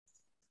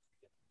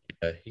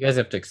You guys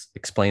have to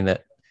explain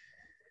that.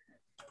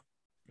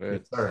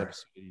 Yes, It's sir.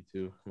 episode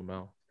 82.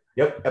 Lamau.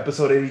 Yep,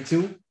 episode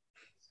 82.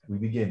 We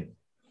begin.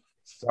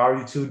 So how are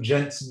you two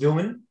gents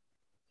doing?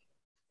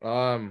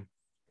 I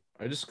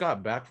just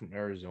got back from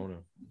Arizona.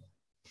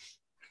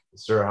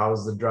 Sir, how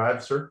was the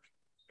drive, sir?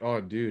 Oh,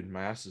 dude,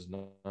 my ass is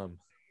numb.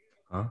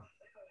 Huh?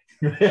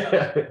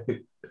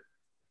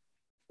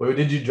 Wait,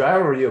 did you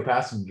drive or were you a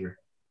passenger?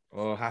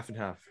 Oh, half and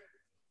half.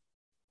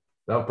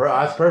 No,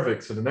 that's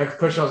perfect. So the next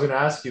question I was going to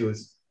ask you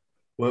is,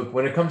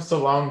 when it comes to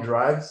long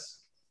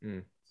drives,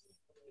 Mm.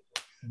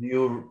 do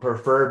you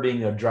prefer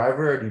being a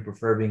driver or do you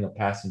prefer being a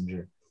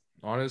passenger?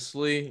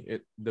 Honestly,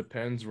 it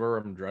depends where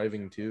I'm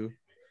driving to,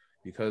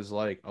 because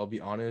like I'll be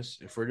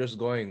honest, if we're just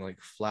going like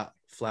flat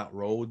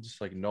roads,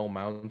 like no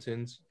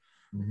mountains,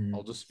 Mhm.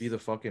 I'll just be the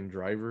fucking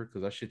driver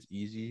because that shit's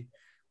easy.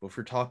 But if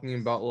we're talking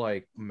about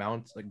like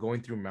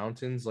going through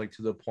mountains, like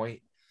to the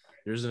point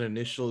there's an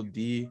initial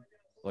D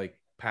like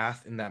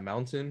path in that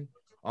mountain,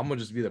 I'm gonna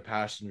just be the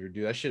passenger,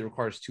 dude. That shit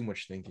requires too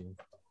much thinking.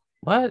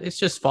 What? It's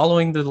just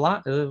following the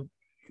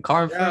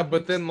car in Yeah, front.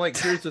 but then like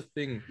here's the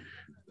thing.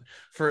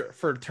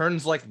 For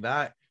turns like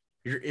that,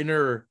 your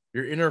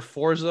inner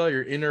Forza,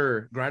 your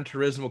inner Gran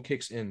Turismo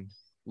kicks in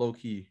low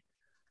key.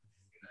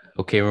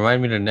 Okay,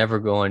 remind me to never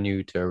go on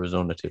you to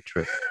Arizona to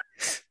trip.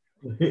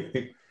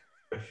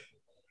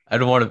 I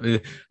don't want to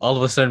be all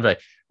of a sudden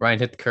like Ryan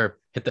hit the curb,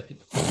 hit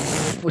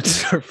the would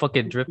start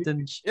fucking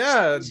drifting.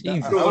 Yeah,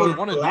 Jeez. I would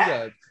want to do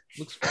that.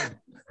 Looks fun.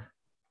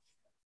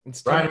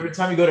 It's Brian, tempting. every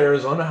time you go to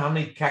Arizona, how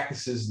many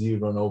cactuses do you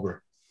run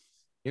over?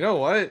 You know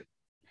what?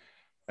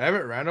 I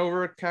haven't ran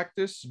over a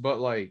cactus, but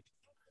like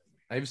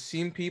I've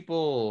seen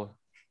people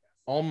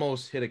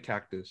almost hit a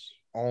cactus.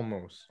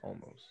 Almost.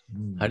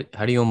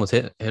 How do you almost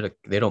hit a,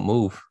 they don't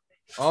move?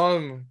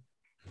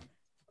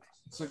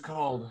 What's it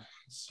called?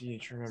 Let's see, I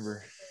can't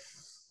remember.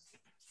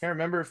 Can't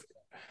remember if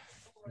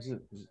is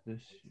it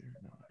this year?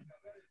 No.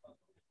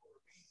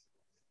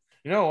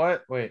 You know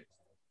what? Wait.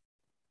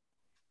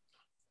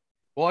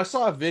 Well, I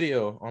saw a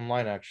video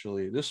online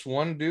actually. This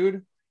one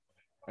dude,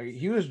 like,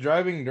 he was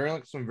driving during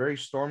like some very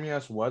stormy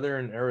ass weather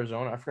in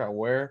Arizona. I forgot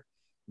where,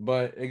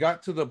 but it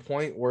got to the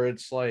point where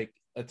it's like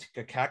a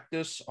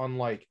cactus on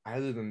like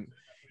either than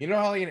you know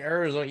how like in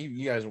Arizona,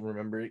 you guys will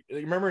remember. You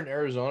remember in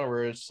Arizona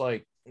where it's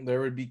like there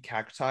would be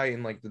cacti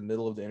in like the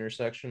middle of the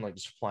intersection, like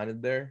just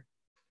planted there.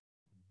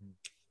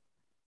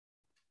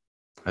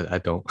 I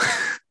don't.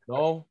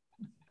 No,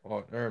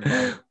 oh, never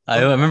mind.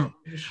 I remember.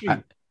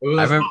 I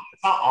remember.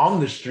 It's not on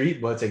the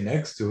street, but it's like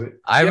next to it.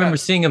 I Yeah. remember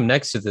seeing him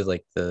next to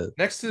the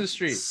Next to the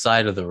street.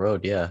 side of the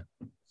road. Yeah.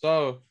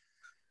 So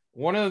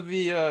one of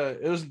the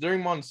it was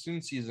during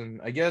monsoon season.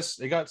 I guess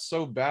it got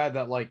so bad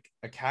that like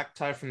a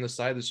cacti from the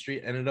side of the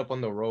street ended up on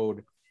the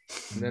road,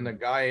 and then a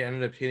guy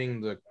ended up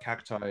hitting the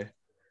cacti.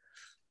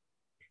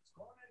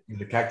 Did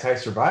the cacti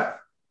survive?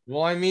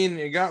 Well, I mean,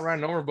 it got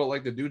ran over, but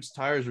like the dude's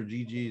tires were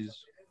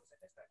GG's.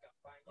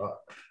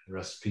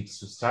 Rest in peace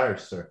to his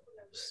tires, sir.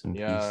 Some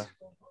Yeah.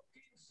 peace.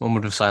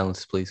 Moment of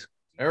silence, please.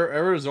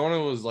 Arizona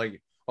was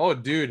like, oh,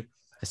 dude.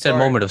 I said Sorry.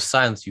 moment of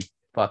silence. You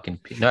fucking.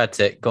 No, that's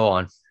it. Go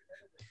on.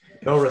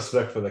 No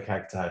respect for the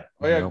cacti.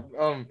 Oh yeah.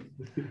 No.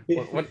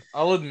 When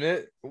I'll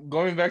admit,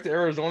 going back to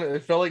Arizona,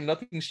 it felt like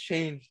nothing's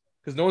changed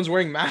because no one's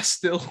wearing masks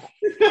still.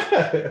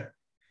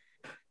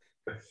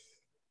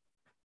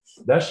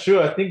 That's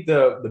true. I think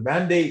the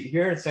mandate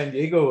here in San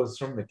Diego was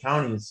from the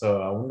county,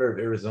 so I wonder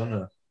if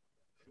Arizona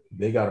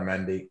they got a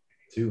mandate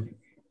too.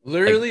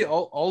 Literally,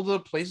 all the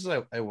places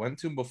I went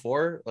to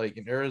before, like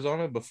in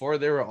Arizona, before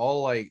they were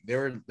all like they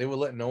would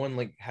let no one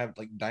like have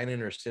like dine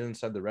in or sit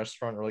inside the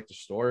restaurant or like the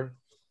store.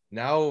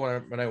 Now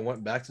when I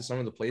went back to some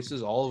of the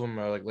places, all of them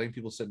are like letting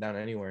people sit down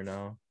anywhere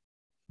now.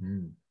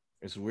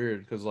 It's weird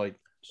because like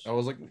I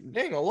was like,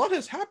 dang, a lot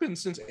has happened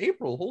since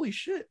April. Holy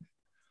shit.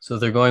 So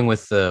they're going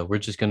with we're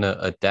just gonna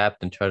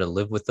adapt and try to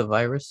live with the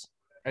virus.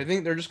 I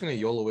think they're just gonna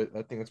YOLO it.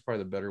 I think that's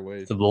probably the better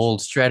way. The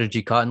bold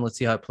strategy, Cotton. Let's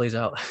see how it plays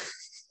out.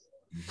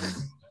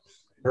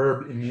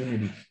 Herd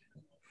immunity.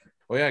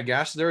 Oh yeah,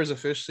 gas there is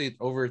officially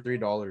over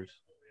 $3.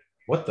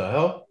 What the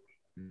hell?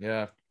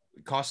 Yeah,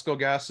 Costco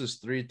gas is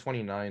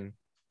 $3.29.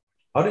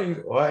 How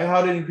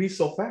did it increase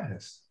so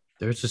fast?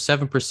 There's a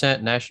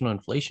 7% national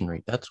inflation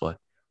rate. That's why.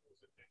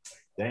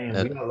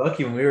 Damn, we got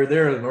lucky when we were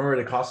there. Remember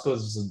the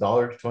Costco's was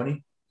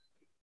 $1.20?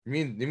 You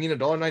mean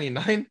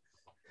 $1.99?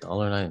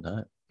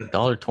 $1.99.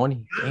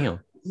 $1.20. Damn.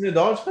 Isn't it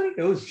 $1.20?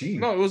 It was cheap.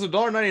 No, it was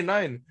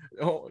 $1.99.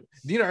 Oh,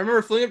 Dina, I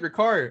remember filling up your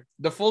car.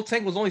 The full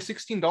tank was only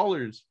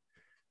 $16.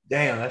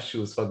 Damn, that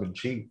shit was fucking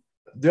cheap.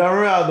 Dude, I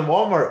remember out of the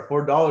Walmart,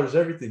 $4,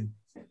 everything.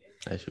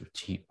 That shit was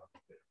cheap.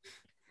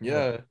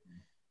 Yeah.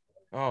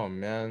 Oh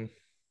man.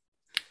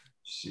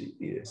 Shit.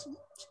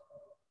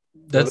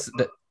 That's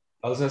that.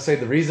 I was gonna say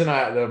the reason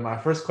my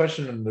first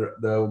question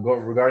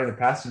regarding the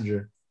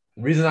passenger,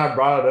 the reason I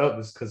brought it up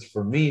is because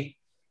for me,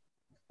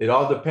 it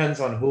all depends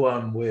on who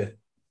I'm with.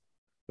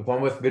 If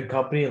I'm with good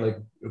company, like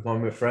if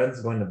I'm with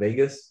friends going to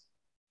Vegas,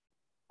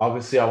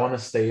 obviously I want to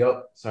stay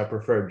up, so I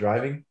prefer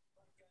driving.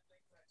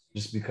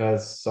 Just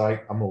because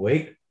I'm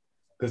awake.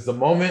 Because the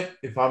moment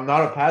if I'm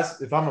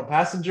a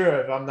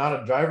passenger, if I'm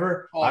not a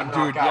driver, Oh, I knock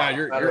dude, yeah, out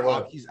no matter you're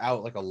what. out. He's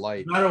out like a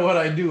light. No matter what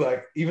I do,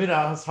 like even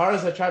as hard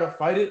as I try to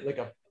fight it, like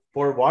I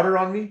pour water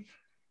on me,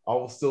 I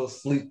will still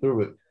sleep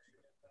through it.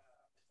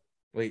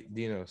 Wait,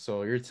 Dino.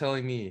 So you're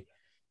telling me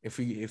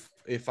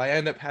if I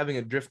end up having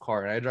a drift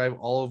car and I drive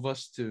all of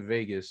us to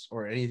Vegas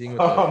or anything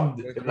with a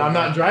If I'm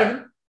not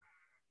driving,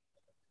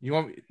 you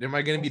want? Am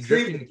I gonna I'm be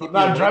drifting sleeping. to If I'm keep you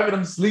not awake? driving,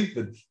 I'm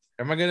sleeping.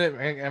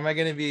 Am I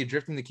gonna be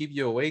drifting to keep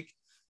you awake?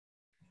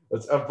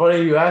 It's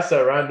funny you asked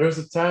that, Ryan. There was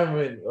a time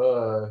when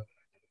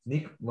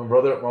Nico, my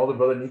older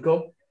brother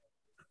Nico,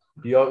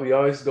 we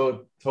always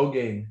go toe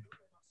game,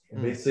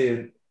 and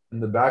basically in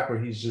the back where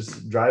he's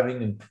just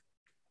driving, and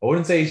I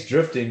wouldn't say he's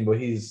drifting,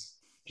 but he's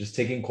just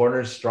taking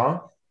corners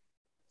strong.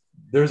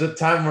 There's a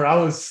time where I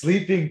was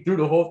sleeping through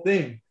the whole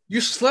thing.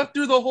 You slept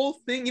through the whole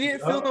thing. You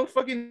didn't feel Yeah. no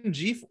fucking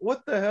G.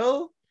 What the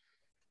hell?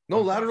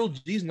 No lateral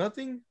G's,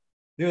 nothing.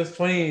 It was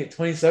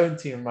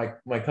 2017.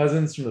 My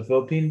cousins from the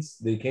Philippines,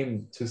 they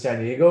came to San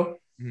Diego.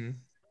 Mhm.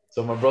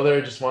 So my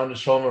brother just wanted to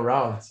show them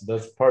around. So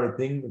that's part of the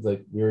thing. It's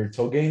like we were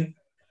toe game.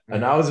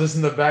 And Mhm. I was just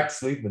in the back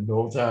sleeping the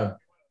whole time.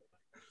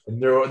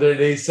 And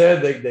they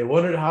said they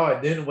wondered how I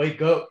didn't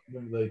wake up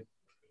like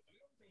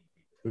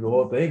through the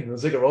whole thing. It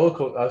was like a roller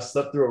coaster. I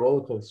slept through a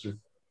roller coaster.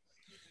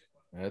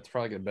 Yeah, that's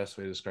probably the best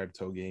way to describe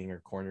toegating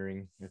or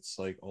cornering. It's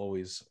like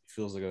always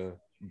feels like a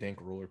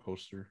dank roller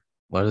coaster.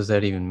 What does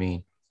that even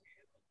mean?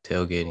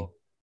 Tailgating.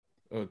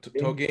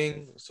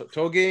 Toegating. So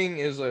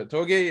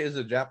toge is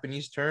a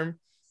Japanese term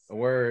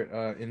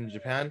where in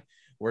Japan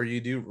where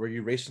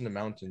you race in the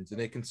mountains,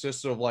 and it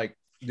consists of like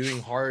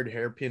doing hard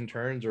hairpin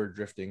turns or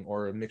drifting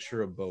or a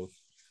mixture of both.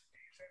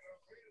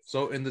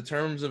 So in the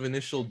terms of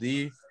Initial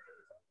D,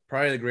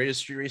 probably the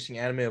greatest street racing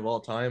anime of all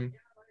time.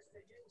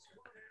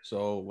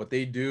 So what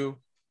they do,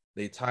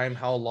 they time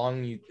how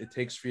long it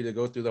takes for you to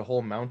go through the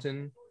whole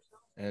mountain,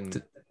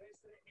 and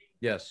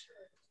yes,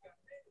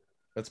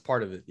 that's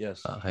part of it.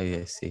 Yes.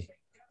 I see.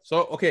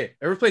 So okay,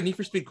 ever played Need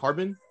for Speed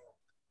Carbon?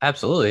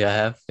 Absolutely, I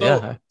have. So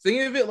Yeah.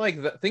 think of it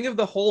like that. Think of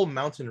the whole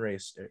mountain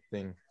race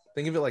thing.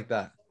 Think of it like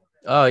that.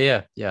 Oh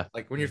yeah, yeah.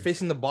 Like when you're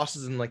facing the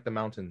bosses in like the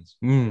mountains.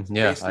 Yeah.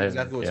 Basically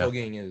exactly what Yeah.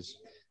 toegating is.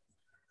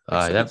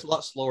 Except That it's a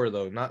lot slower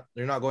though.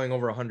 You're not going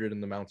over 100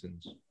 in the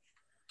mountains.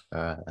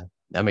 uh,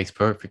 that makes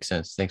perfect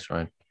sense. Thanks,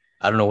 Ryan.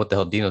 I don't know what the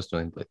hell Dino's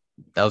doing, but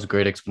that was a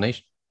great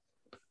explanation.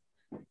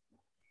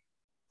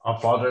 I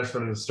apologize for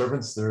the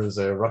disturbance. There was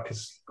a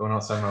ruckus going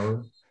outside my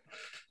room.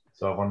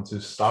 So I wanted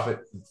to stop it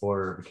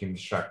before it became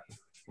distracting.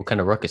 What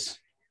kind of ruckus?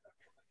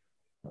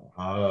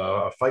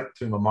 A fight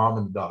between my mom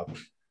and the dog.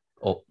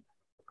 Oh,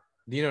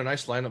 Dino,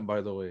 nice lineup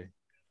by the way.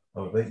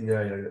 Oh,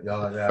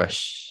 yeah.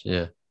 fresh.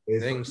 Yeah.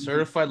 Dang,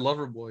 certified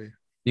lover boy.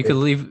 You could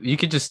leave. You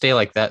could just stay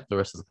like that the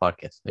rest of the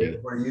podcast. There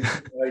you For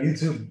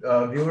YouTube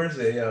viewers,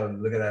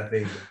 look at that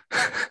face.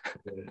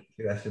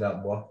 Get that shit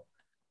out, boy.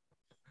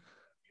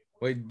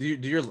 Wait,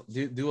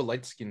 do a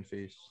light skin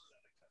face.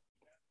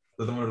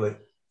 Doesn't look like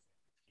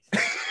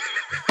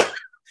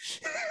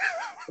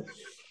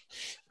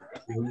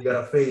you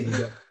got a fade.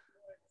 You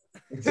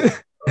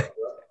got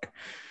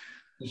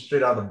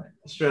straight out of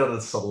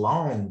the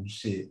salon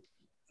shit.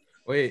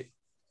 Wait,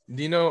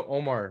 Dino,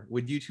 Omar,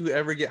 would you two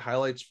ever get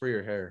highlights for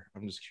your hair?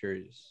 I'm just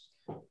curious.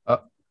 I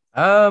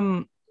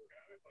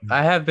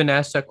have been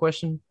asked that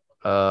question.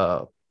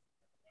 Does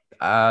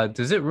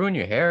it ruin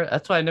your hair?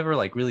 That's why I never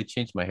like really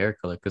changed my hair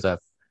color because I've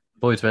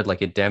always read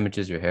like it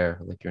damages your hair,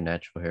 like your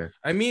natural hair.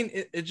 I mean,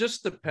 it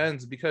just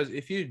depends because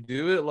if you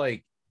do it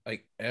like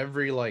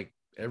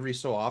every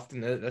so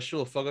often, that shit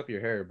will fuck up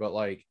your hair. But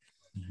like,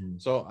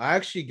 so I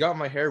actually got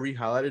my hair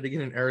re-highlighted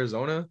again in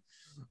Arizona.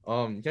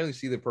 You can't really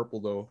see the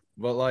purple though,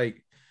 but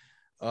like,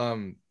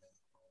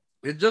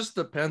 it just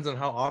depends on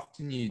how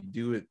often you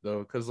do it though,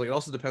 because like it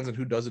also depends on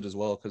who does it as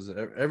well, because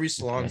every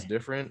salon's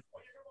different,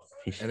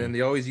 and then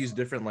they always use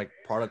different like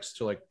products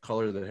to like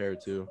color the hair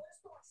too.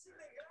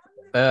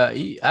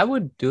 I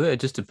would do it. It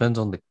just depends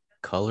on the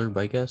color,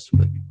 I guess.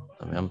 But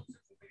I mean,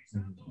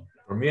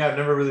 for me, I've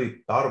never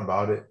really thought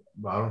about it,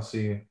 but I don't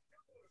see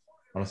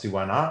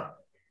why not.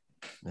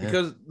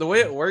 Because the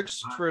way it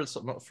works for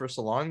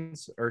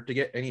salons or to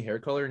get any hair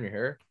color in your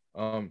hair,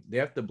 they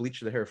have to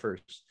bleach the hair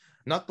first.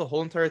 Not the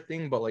whole entire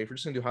thing, but like if you're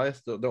just gonna do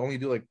highlights, they'll only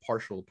do like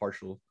partial.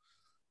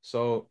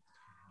 So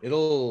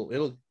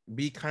it'll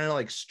be kind of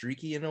like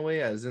streaky in a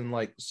way, as in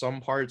like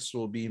some parts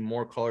will be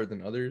more colored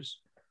than others.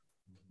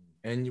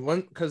 And you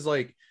want, because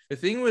like the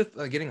thing with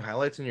getting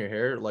highlights in your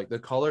hair, like the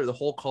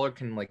whole color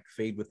can like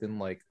fade within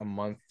like a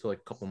month to like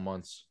a couple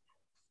months.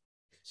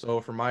 So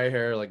for my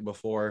hair, like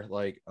before,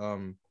 like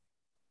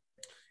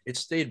it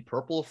stayed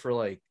purple for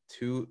like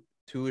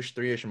two-ish,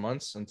 3-ish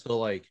months until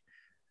like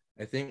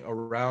I think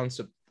around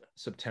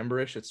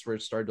September-ish. It's where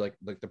it started like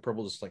the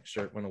purple just like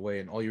shirt went away,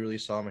 and all you really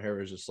saw in my hair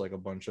was just like a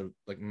bunch of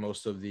like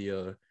most of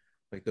the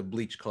like the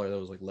bleach color that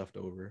was like left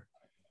over.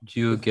 did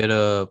you get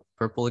a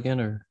purple again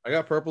or? I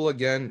got purple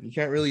again. You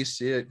can't really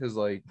see it because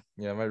like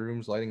yeah, my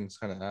room's lighting is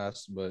kind of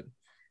ass, but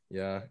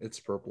yeah, it's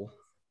purple.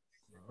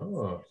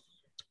 Oh,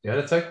 yeah,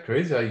 that's like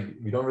crazy.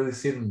 You don't really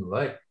see it in the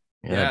light.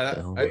 Yeah,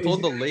 the hell. I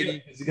told the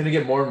lady. Is it gonna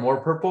get more and more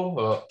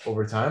purple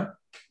over time?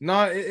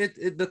 No,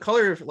 it the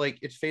color like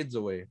it fades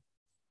away.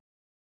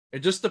 It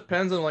just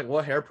depends on like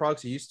what hair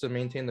products you use to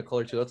maintain the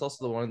color too. That's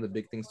also one of the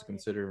big things to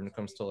consider when it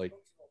comes to like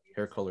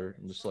hair color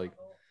and just like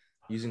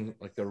using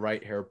like the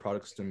right hair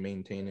products to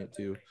maintain it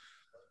too.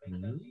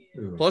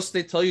 Plus,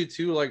 they tell you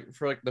too, like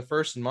for like the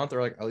first month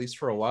or like at least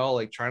for a while,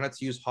 like try not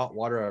to use hot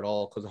water at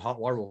all because hot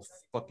water will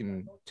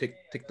fucking take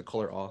the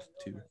color off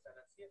too.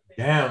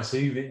 Damn. So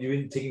you've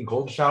been taking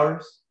cold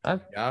showers?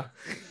 Yeah,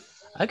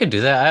 I could do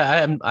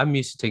that. I'm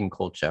used to taking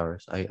cold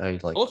showers. I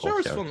like cold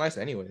showers feel nice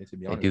anyway. To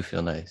be They honest, do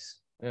feel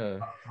nice. yeah.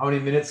 How many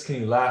minutes can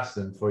you last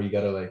then before you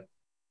gotta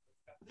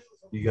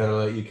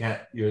you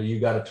can't you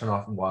gotta turn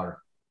off the water?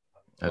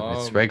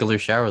 It's regular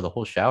shower, the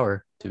whole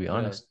shower. To be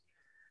honest.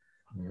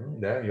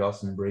 Yeah, you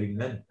also brave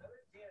men.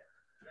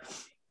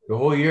 The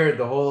whole year,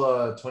 the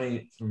whole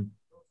 20 from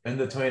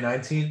end of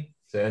 2019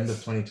 to end of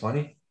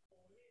 2020.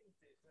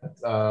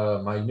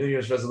 My New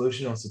Year's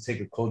resolution was to take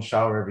a cold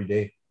shower every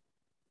day,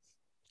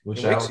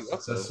 which I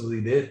successfully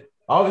did.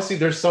 Obviously,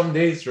 there's some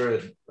days where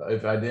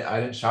if I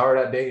didn't shower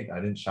that day, I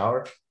didn't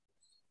shower.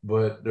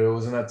 But there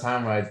wasn't that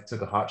time where I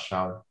took a hot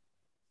shower.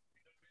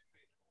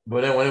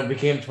 But then when it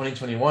became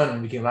 2021,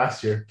 it became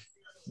last year,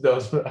 that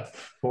was I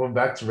went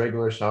back to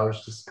regular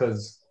showers just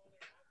because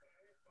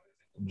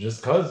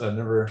I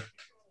never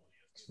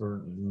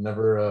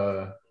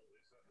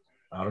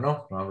I don't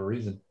know, not a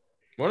reason.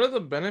 One of the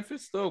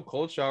benefits though,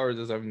 cold showers,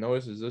 as I've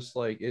noticed, is just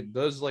like it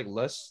does like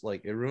less,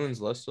 like it ruins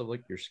less of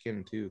like your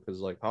skin too,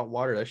 because like hot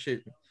water, that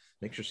shit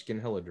makes your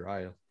skin hella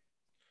dry.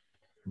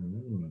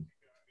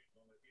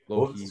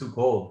 Well, it's too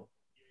cold.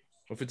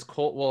 If it's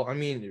cold, well, I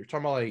mean, you're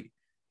talking about like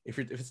if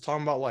it's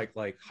talking about like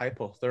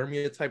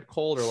hypothermia type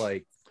cold or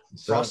like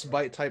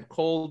frostbite type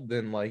cold,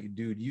 then like,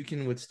 dude, you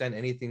can withstand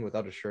anything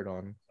without a shirt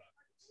on.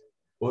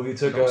 Well, if you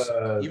took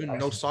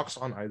no socks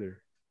on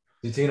either.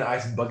 You take an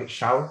ice bucket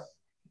shower?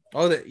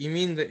 Oh, you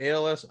mean the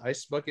ALS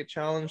ice bucket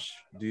challenge,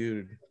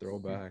 dude?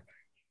 Throwback.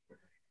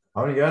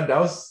 How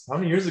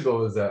many years ago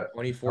was that?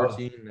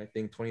 2014, I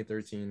think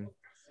 2013.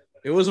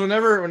 It was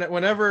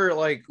whenever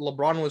like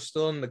LeBron was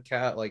still in the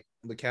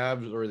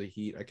Cavs or the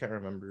Heat. I can't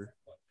remember.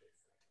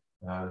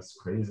 That's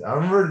crazy. I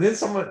remember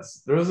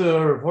there was a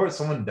report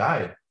someone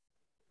died.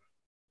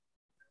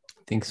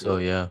 I think so,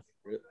 yeah.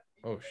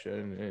 Oh shit, I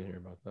didn't hear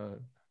about that.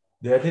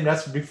 Yeah, I think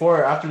that's before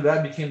or after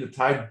that became the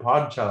Tide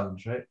Pod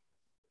Challenge, right?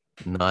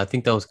 No, I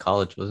think that was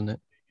college, wasn't it?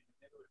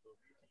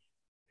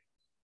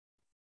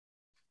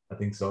 I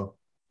think so.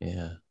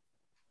 Yeah.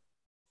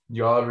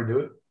 Y'all ever do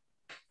it?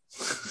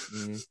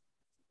 Mm-hmm.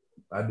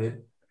 I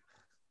did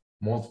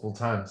multiple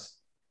times.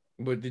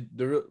 But did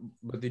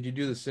you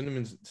do the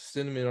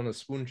cinnamon on a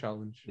spoon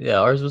challenge? Yeah,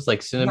 ours was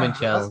like cinnamon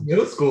challenge. That's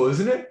middle school,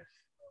 isn't it?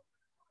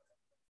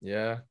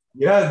 Yeah.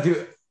 Yeah,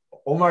 dude.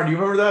 Omar, do you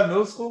remember that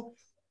middle school?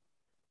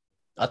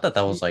 I thought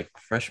that was like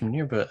freshman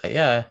year, but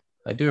yeah,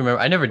 I do remember.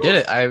 I never did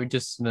it. I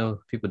just know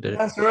people did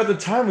it. So at the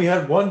time we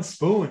had one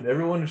spoon.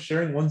 Everyone was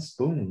sharing one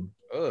spoon.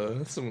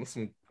 That's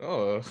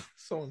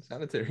so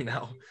unsanitary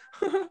now.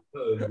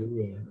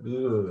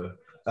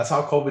 That's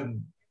how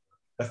COVID.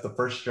 That's the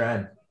first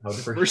strand. How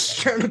the first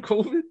strand of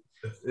COVID.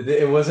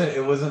 It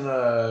wasn't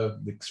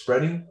like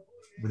spreading,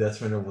 but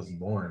that's when it was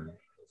born.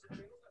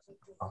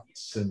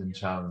 Cinnamon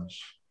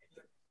challenge.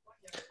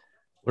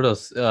 What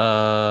else?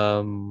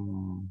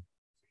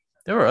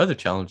 There were other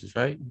challenges,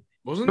 right?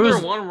 Wasn't there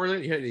one where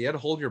you had to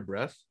hold your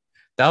breath?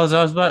 I was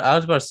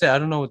about to say, I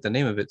don't know what the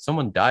name of it.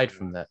 Someone died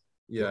from that.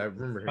 Yeah, I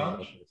remember hearing about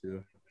that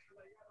too.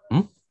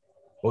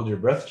 Hold your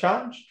breath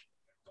challenge?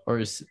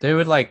 Or they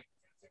would like,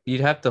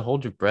 you'd have to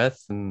hold your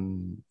breath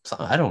and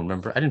I don't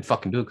remember. I didn't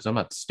fucking do it because I'm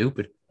not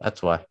stupid.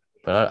 That's why.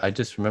 But I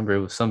just remember it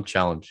was some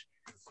challenge.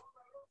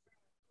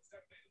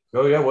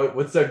 Oh yeah,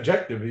 what's the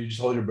objective? You just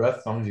hold your breath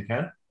as long as you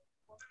can?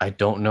 I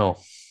don't know.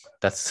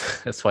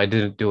 That's why I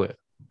didn't do it.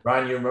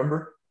 Ryan, you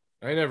remember?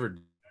 I never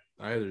did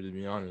either, to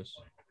be honest.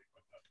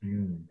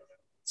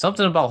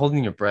 Something about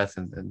holding your breath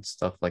and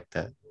stuff like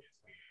that.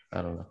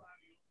 I don't know.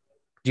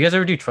 Do you guys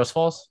ever do trust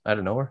falls out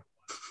of nowhere?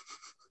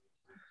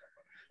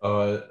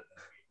 No,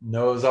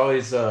 it was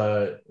always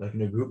like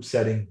in a group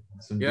setting.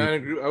 In a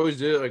group. I always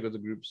did it like with the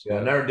groups. Yeah,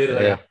 I never did it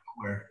like out of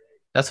nowhere.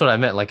 That's what I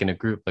meant, like in a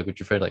group, like with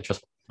your friend, like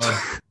trust.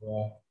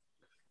 Yeah.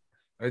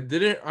 I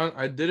did it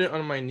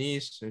on my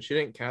niece, and she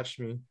didn't catch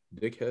me,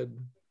 dickhead.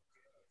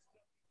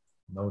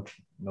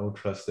 No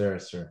trust there,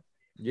 sir.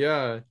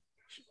 Yeah,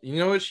 you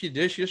know what she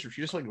did? She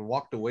just like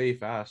walked away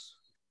fast.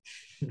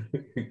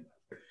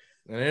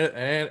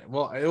 and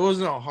well, it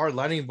wasn't a hard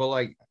landing, but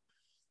like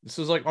this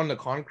was like on the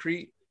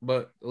concrete,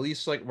 but at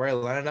least like where I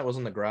landed at was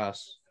on the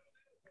grass.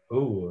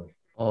 Ooh.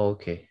 Oh,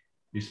 okay.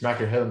 You smack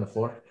your head on the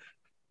floor?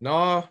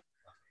 No,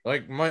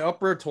 like my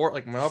upper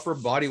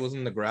body was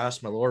in the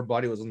grass, my lower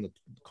body was in the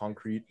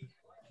concrete.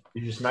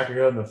 You just smack your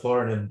head on the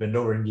floor and then bend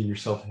over and give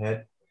yourself a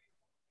head?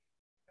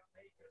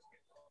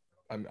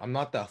 I'm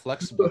not that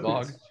flexible,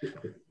 dog.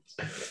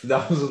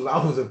 that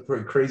was a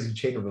pretty crazy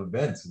chain of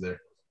events there.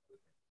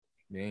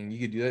 Dang, you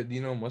could do that,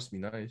 Dino. Must be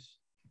nice.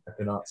 I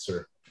cannot,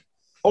 sir.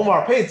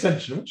 Omar, pay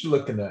attention. What you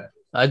looking at?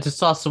 I just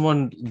saw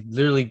someone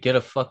literally get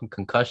a fucking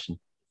concussion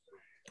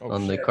Oh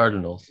on the shit.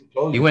 Cardinals.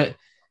 Told He you. went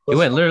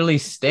literally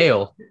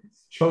stale.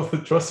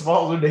 Trust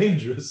balls are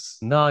dangerous.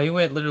 No, he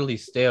went literally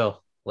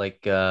stale.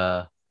 Like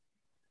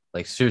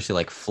seriously,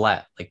 like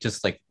flat, like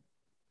just like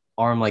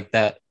arm like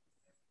that.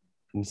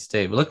 And he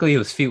stayed. But luckily,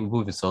 his feet were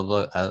moving, so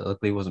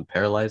luckily he wasn't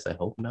paralyzed. I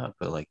hope not.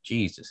 But like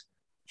Jesus,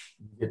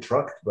 Get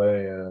trucked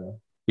by.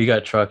 he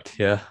got trucked.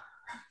 Yeah,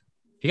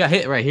 he got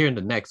hit right here in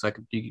the neck. So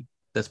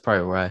that's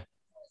probably why.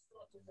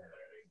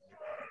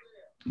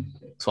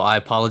 So I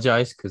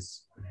apologize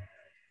because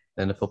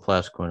NFL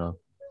playoffs going on.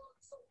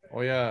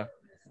 Oh yeah,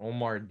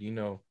 Omar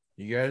Dino.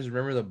 You guys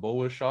remember the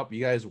boba shop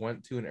you guys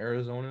went to in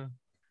Arizona?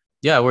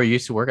 Yeah, where you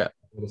used to work at.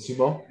 The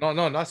sumo. No,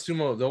 not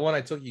Sumo. The one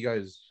I took you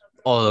guys.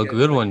 Oh, the Yeah,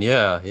 good one.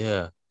 Yeah,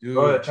 yeah. Dude.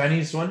 Oh, the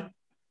Chinese one.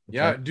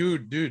 Yeah,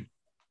 dude.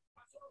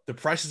 The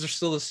prices are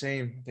still the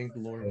same. Thank the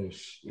Lord. Oh,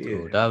 shit.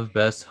 Dude, that was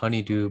best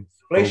honeydew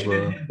Inflation boba.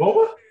 didn't hit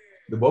boba.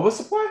 The boba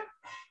supply.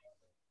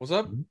 What's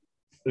up?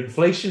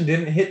 Inflation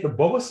didn't hit the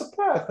boba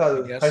supply. I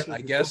thought.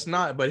 I guess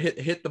not. But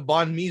hit the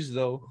banh mi's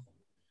though.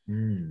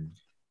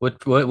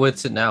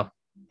 What's it now?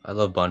 I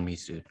love banh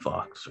mi's, dude.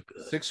 Fuck, so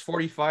good.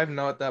 $6.45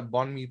 now at that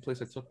banh mi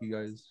place I took you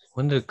guys.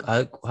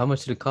 How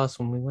much did it cost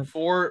when we went?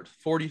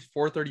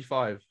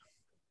 $4.35.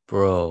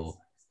 Bro,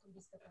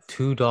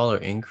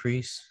 $2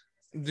 increase.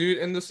 Dude,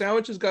 and the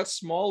sandwiches got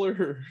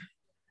smaller.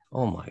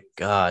 Oh my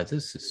god,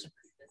 this is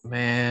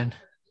man.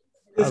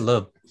 I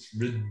love.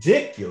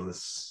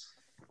 Ridiculous.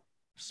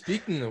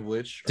 Speaking of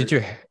which,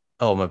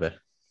 Oh my bad.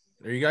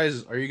 Are you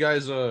guys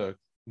gonna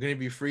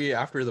be free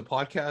after the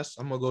podcast?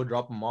 I'm gonna go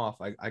drop them off.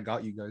 I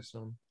got you guys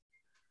some.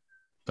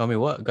 Got me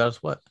what? Got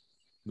us what?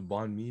 The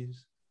banh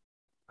mi's.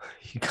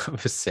 You got me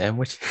a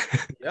sandwich?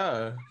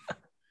 Yeah.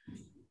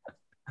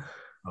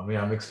 I mean,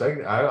 I'm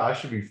expecting. I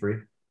should be free.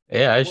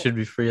 Yeah, I should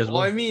be free as well.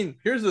 Well, I mean,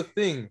 here's the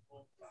thing.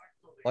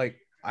 Like,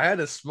 we had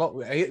to smell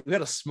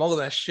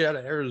that shit out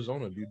of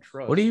Arizona, dude.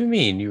 Trust. What do you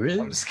mean? You really?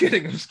 I'm just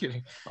kidding.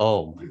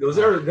 Oh, Those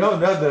are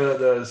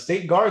the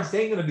state guards.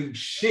 They ain't gonna do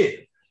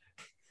shit.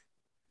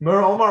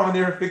 Remember Omar when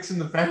they were fixing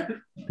the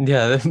fan?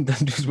 yeah, them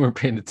dudes weren't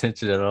paying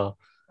attention at all.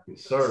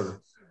 Yes, sir.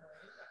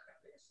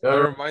 That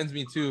reminds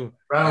me too.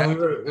 Brown, we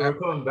were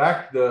coming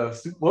back.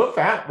 What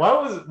fan? Why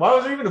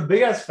was there even a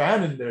big ass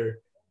fan in there?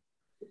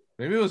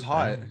 Maybe it was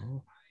hot.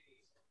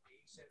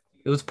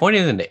 It was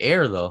pointing in the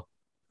air though.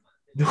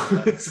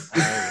 What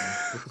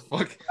the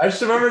fuck? I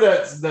just remember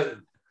that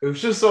it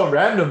was just so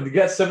random. You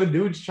got 7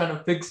 dudes trying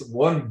to fix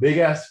one big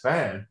ass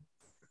fan.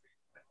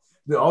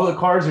 All the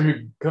cars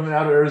are coming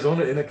out of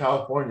Arizona into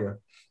California.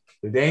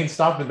 They ain't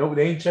stopping.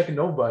 They ain't checking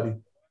nobody.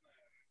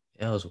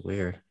 Yeah, it was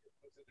weird.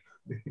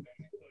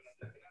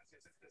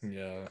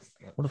 Yeah.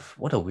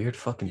 What a weird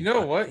fucking. You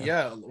know what?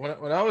 Yeah.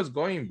 When I was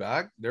going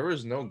back, there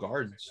was no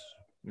guards.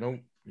 No.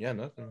 Yeah,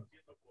 nothing.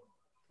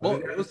 Well,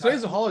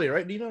 today's a holiday,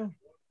 right, Dino?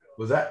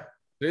 Was that?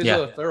 Today's Yeah.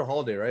 a third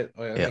holiday, right?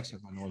 Oh yeah, that Yeah. makes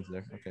sense. No one's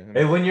there. Okay.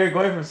 Hey, when you're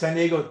going from San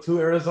Diego to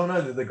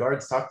Arizona, did the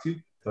guards talk to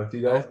you? Talk to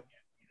you guys?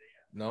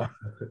 No.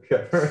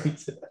 Okay,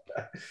 right.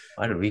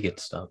 Why did we get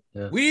stopped?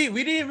 Yeah. We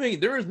didn't even.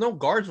 There was no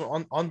guards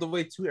on the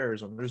way to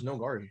Arizona. There's no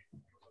guard.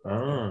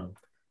 Oh.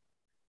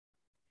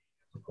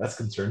 That's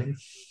concerning.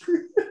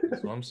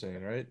 That's what I'm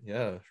saying, right?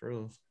 Yeah,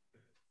 sure.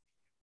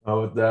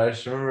 Oh, I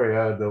just remember,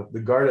 yeah, the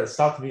guard that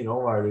stopped me in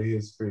Omar, he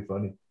was pretty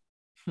funny.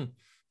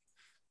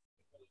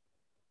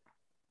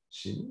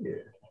 Shit.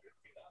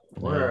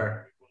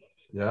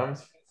 Yeah, it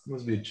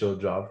must be a chill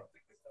job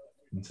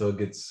until you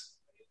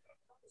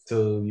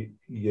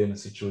get in a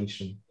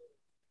situation.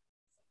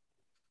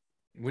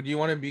 Would you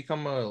want to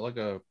become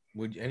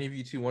would any of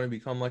you two want to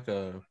become like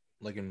a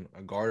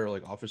guard or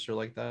like officer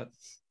like that?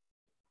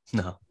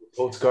 No.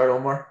 Coast Guard,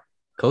 Omar?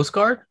 Coast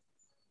Guard?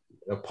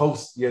 A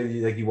post, yeah,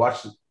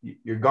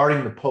 you're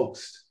guarding the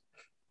post.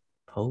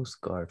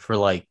 Post Guard for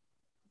like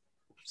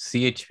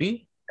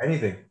CHP?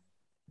 Anything.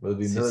 Will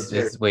be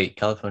military. Wait,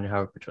 California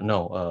Highway Patrol?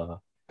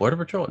 No. Border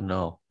Patrol?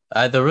 No.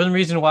 The real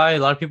reason why a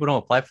lot of people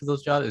don't apply for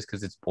those jobs is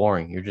because it's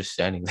boring. You're just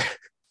standing there.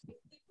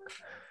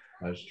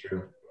 That's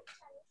true.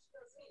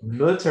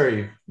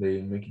 Military,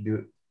 they make you do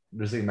it.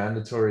 There's like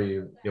mandatory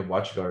you have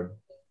watch guard.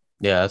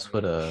 Yeah, that's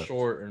what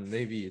shore, or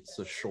maybe it's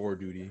a shore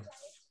duty.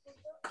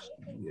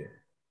 Yeah.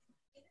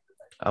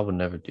 I would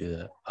never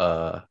do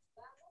that.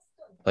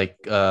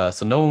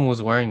 So no one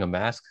was wearing a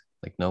mask.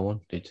 Like no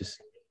one. They just.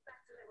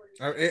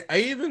 I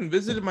even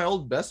visited my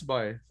old Best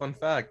Buy. Fun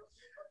fact,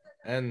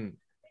 and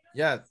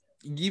yeah,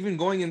 even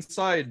going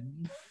inside,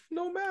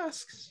 no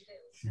masks.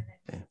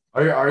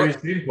 Are your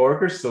student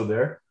coworkers still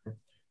there?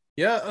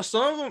 Yeah,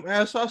 some of them.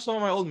 I saw some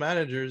of my old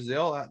managers. They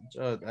all.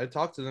 I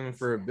talked to them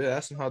for a bit,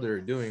 asked them how they were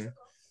doing.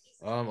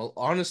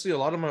 Honestly, a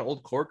lot of my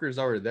old coworkers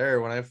that were there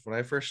when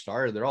I first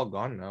started, they're all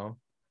gone now.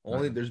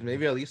 Only there's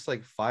maybe at least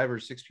like 5 or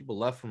 6 people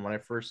left from when I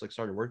first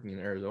started working in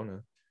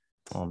Arizona.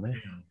 Oh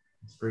man,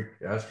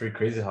 that's pretty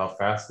crazy how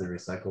fast they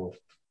recycle.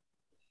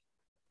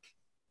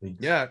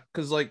 Yeah,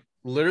 because like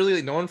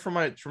literally no one from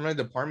my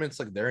department's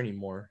like there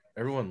anymore.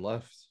 Everyone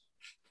left.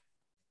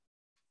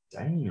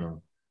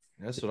 Damn.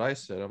 That's what I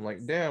said. I'm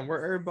like, damn,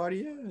 where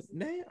everybody at?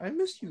 Nah, I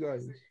missed you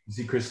guys. You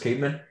see Chris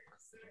Caveman?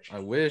 I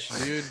wish,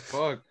 dude.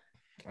 Fuck.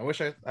 I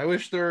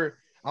wish there.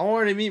 I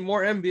wanted to meet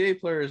more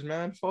NBA players,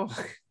 man.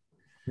 Fuck.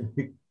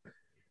 You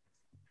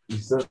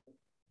still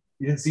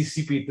you didn't see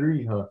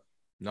CP3, huh?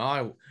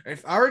 No,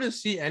 if I were to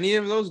see any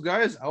of those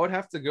guys, I would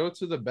have to go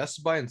to the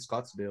Best Buy in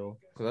Scottsdale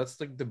because that's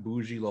like the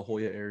bougie La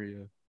Jolla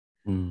area.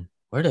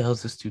 Where the hell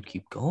does this dude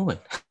keep going?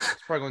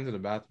 It's probably going to the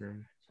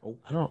bathroom. Oh,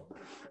 I don't.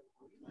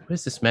 What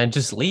is this man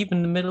just leave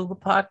in the middle of the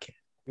podcast?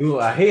 Ooh,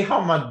 I hate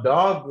how my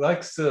dog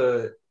likes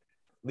to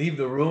leave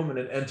the room and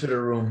then enter the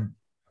room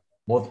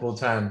multiple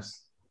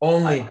times.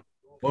 Only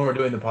when we're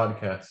doing the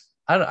podcast.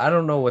 I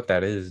don't know what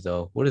that is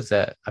though. What is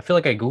that? I feel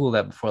like I googled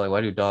that before. Like,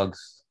 why do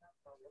dogs?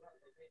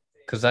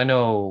 Because I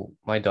know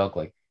my dog,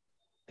 like,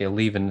 they'll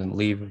leave and then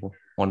leave,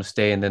 want to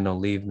stay, and then they'll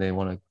leave and they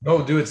want to.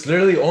 No, dude, it's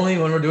literally only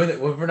when we're doing it.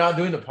 When we're not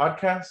doing the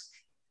podcast,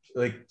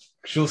 like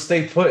she'll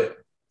stay put.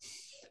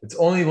 It's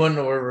only when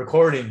we're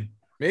recording.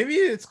 maybe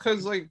it's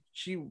because like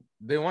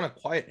they want a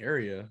quiet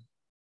area.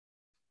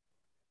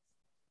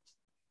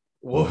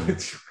 Well,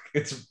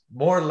 it's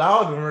more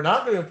loud when we're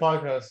not doing a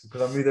podcast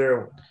because I'm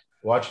either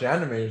watching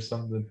anime or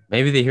something.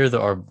 Maybe they hear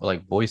our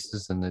like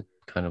voices and it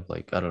kind of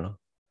like, I don't know,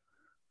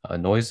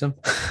 annoys them.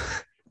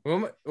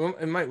 With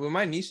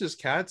my niece's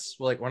cats,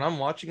 like when I'm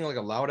watching like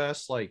a loud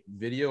ass like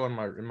video in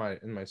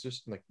my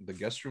system, like the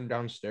guest room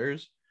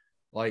downstairs,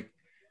 like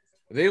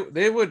they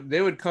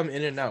would come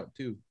in and out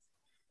too.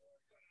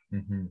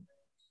 Mm-hmm.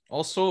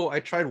 Also, I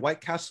tried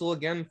White Castle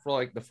again for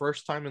like the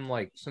first time in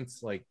like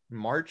since like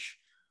March.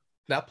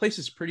 That place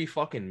is pretty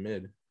fucking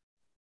mid.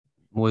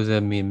 What does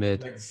that mean,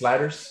 mid? Like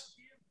sliders.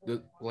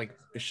 Like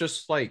it's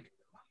just like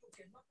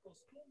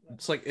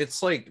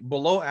it's like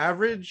below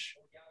average,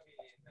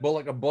 but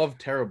like above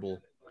terrible.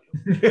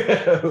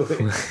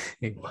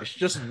 It's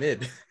just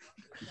mid.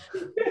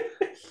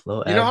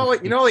 Low You know how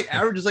average. like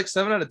average is like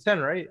 7 out of 10,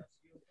 right?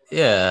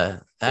 Yeah,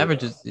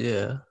 average is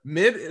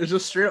Mid is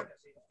just straight up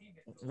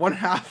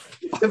 1/2,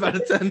 5 out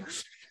of 10.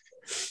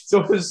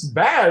 So it's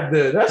bad.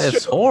 Dude.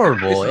 It's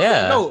horrible.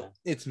 Yeah, No,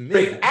 it's mid.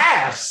 Straight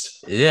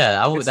ass.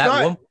 yeah. It's That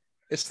not- one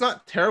It's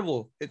not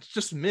terrible. It's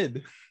just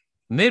mid.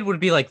 mid would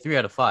be like 3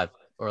 out of 5,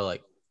 or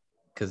like,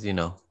 because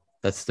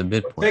that's the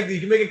midpoint. Technically,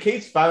 you can make a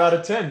case 5 out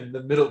of 10.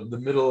 The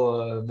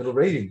middle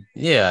rating.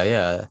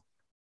 Yeah.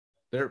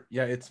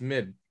 Yeah, it's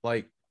mid.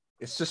 Like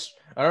it's just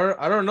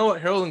I don't know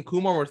what Harold and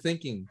Kumar were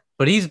thinking.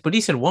 But he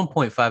said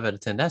 1.5 out of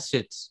 10. That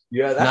shit's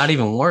Yeah, that's not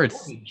even worse.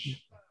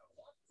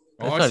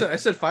 Oh, I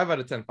said 5 out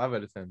of 10. 5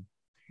 out of 10.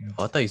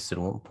 Oh, I thought you said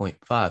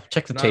 1.5.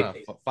 Check the No,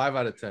 tape. 5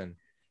 out of 10.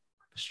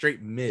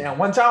 Straight mid. Yeah,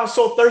 one time I was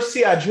so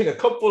thirsty, I drank a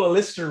cup full of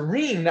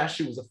Listerine. That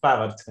shit was a 5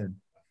 out of 10.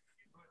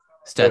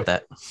 Stat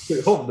that.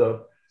 Wait, hold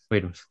up.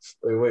 Wait a minute.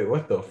 Wait,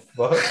 what the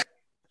fuck? What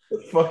the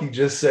fuck you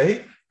just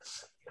say?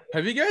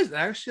 Have you guys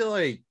actually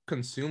like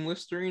consumed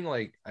Listerine?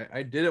 Like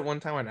I did it one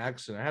time on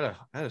accident. I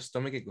had a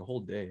stomachache the whole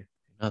day.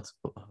 That's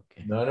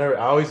okay. No, I never.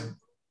 I always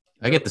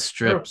I get the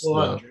strips.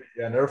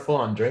 never full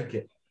on drink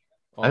it.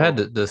 I had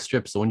the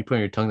strips, the one you put on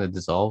your tongue that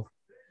dissolve.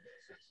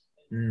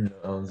 That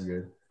was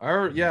good.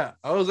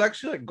 I was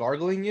actually like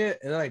gargling it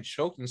and then I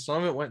choked and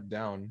some of it went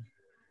down.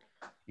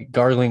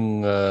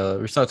 Gargling.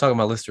 We're still talking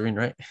about Listerine,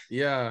 right?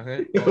 Yeah,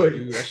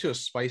 dude, that shit was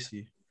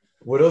spicy.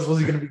 What else was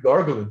he gonna be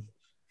gargling?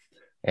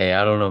 Hey,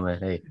 I don't know, man.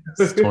 Hey,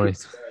 it's 20.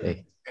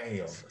 Hey,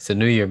 Damn. it's a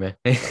new year, man.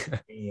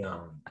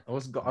 Damn. I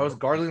was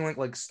gargling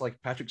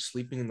like Patrick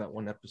sleeping in that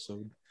one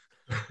episode.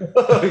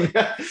 Oh,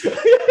 yeah.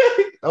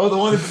 That was the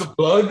one that's the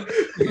plug.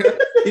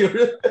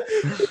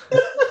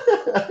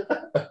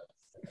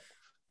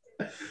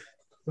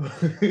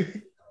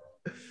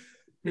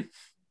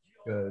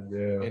 God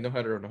damn. Hey, no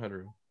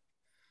hetero.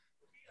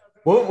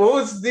 What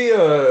was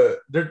the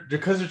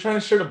because they're trying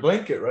to share the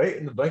blanket, right?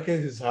 And the blanket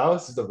in his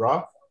house is the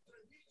rock.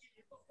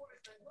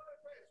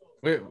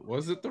 Wait,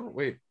 was it the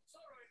wait?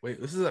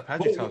 This is at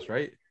Patrick's house,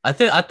 right? I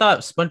thought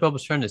SpongeBob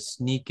was trying to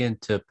sneak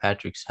into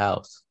Patrick's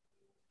house.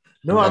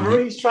 No, I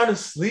remember he's trying to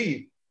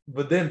sleep,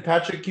 but then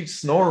Patrick keeps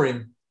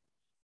snoring.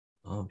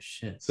 Oh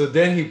shit! So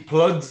then he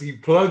puts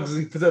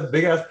that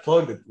big ass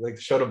plug that like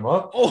shut him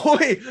up. Oh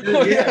wait,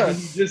 And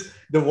he just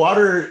the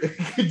water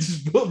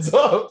just builds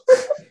up.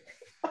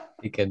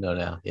 You can know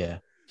now, yeah.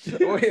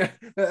 Oh yeah,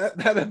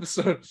 that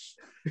episode,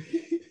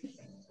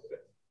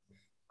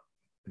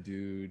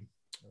 dude.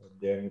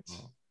 Damn it.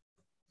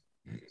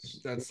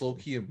 That's low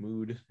key a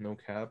mood, no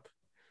cap.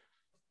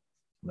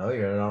 No,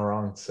 you're not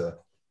wrong, sir.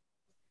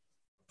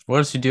 What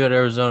else you do at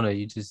Arizona?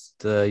 You just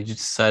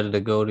decided to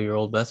go to your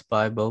old Best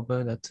Buy,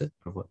 Boba. That's it,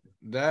 or what?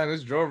 That I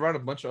just drove around a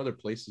bunch of other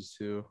places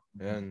too,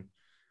 and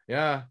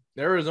yeah,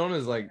 Arizona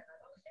is like,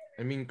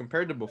 I mean,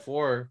 compared to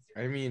before,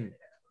 I mean,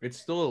 it's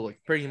still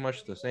like pretty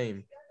much the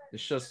same.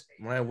 It's just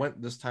when I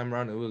went this time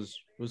around, it was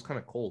kind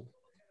of cold.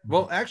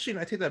 Well, actually,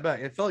 I take that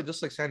back. It felt like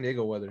just like San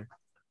Diego weather.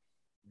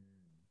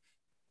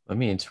 I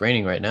mean, it's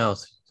raining right now.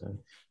 So.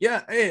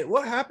 Yeah. Hey,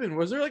 what happened?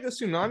 Was there like a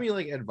tsunami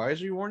like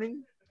advisory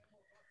warning?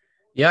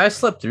 Yeah, I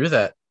slept through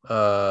that.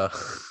 It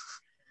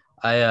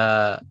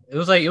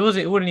was like it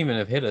wouldn't even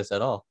have hit us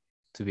at all,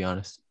 to be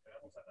honest.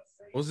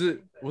 Was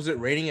it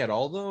raining at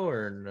all though,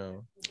 or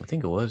no? I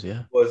think it was,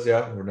 yeah. Was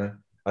yeah, we're not.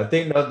 I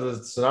think that the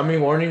tsunami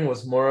warning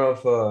was more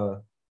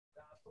of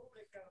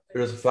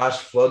there's flash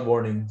flood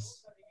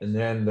warnings, and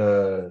then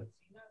the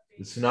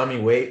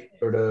tsunami wave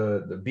or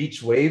the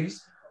beach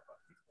waves.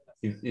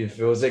 If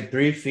it was like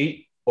 3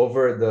 feet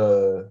over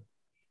the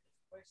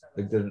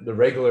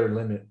regular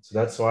limit, so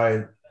that's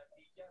why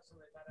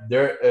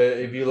there.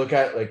 If you look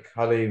at like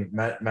how they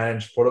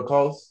manage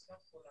protocols,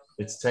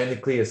 it's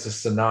technically it's a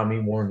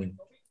tsunami warning.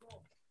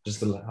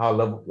 Just how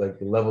level like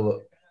the level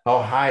of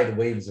how high the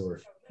waves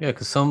were. Yeah,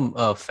 because some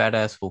fat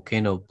ass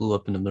volcano blew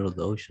up in the middle of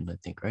the ocean, I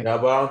think, right? Yeah,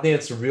 but I don't think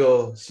it's a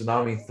real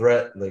tsunami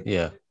threat like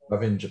Yeah.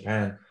 up in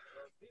Japan.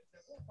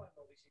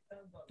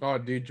 Oh,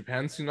 dude,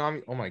 Japan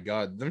tsunami. Oh my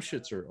god, those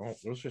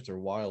shits are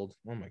wild.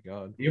 Oh my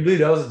god. You believe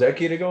that was a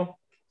decade ago?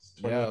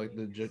 Yeah, like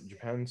the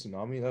Japan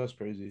tsunami, that was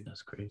crazy.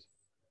 That's crazy.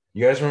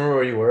 You guys remember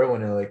where you were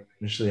when it like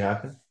initially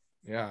happened?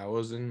 Yeah, I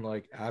was in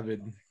like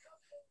Avid.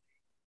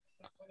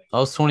 I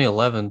was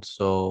 2011,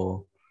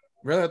 so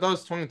Really, I thought it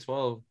was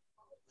 2012.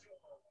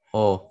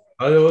 oh,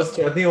 It was.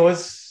 I think it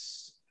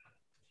was.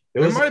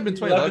 It It was might have been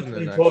 2011 then,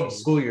 2012 actually.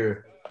 school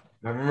year.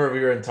 I remember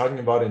we were talking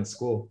about it in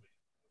school.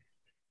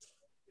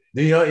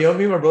 Do you know what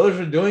me and my brothers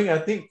were doing? I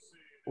think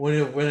when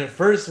it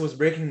first was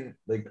breaking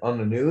like on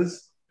the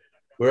news,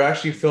 we were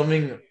actually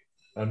filming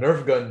a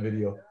Nerf gun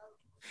video.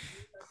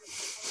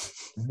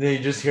 And then you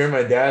just hear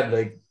my dad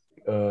like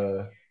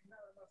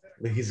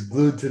he's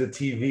glued to the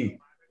TV.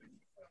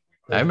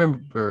 I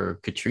remember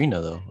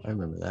Katrina though. I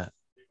remember that.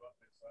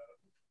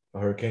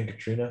 Hurricane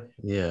Katrina.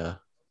 Yeah.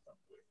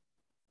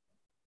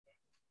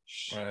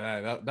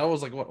 Right, that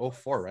was like what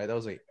 04, right? That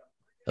was like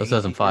That was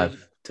 18 2005.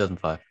 years-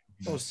 2005.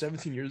 That was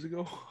 17 years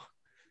ago.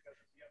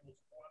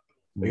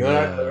 You know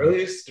what the Yeah.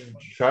 earliest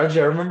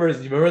tragedy I remember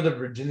is you remember the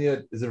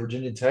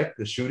Virginia Tech,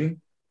 the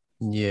shooting?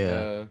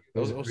 Yeah. That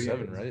was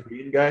Korean- 07, right?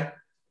 Korean guy.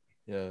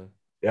 Yeah.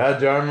 Yeah,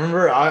 do I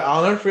remember?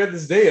 I'll never forget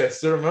this day. I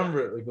still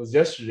remember it like it was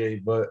yesterday.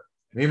 But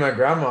me and my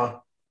grandma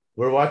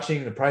were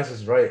watching The Price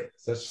is Right.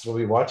 So that's just what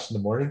we watched in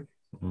the morning.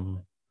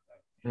 Mhm.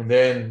 And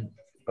then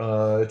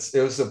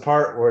it was the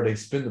part where they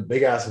spin the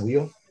big ass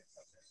wheel.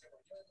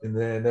 And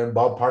then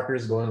Bob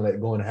Parker's going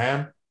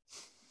ham.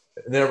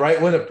 And then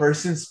right when the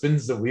person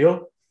spins the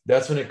wheel,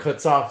 that's when it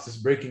cuts off. It's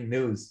just breaking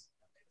news.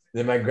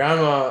 Then my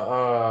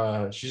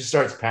grandma she just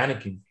starts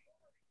panicking.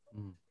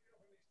 Mm.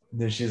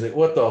 And then she's like,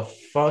 "What the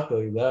fuck?"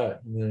 Like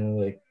that. And then I'm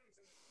like,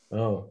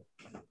 "Oh."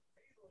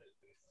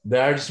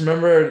 Then I just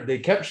remember they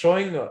kept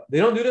showing. They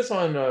don't do this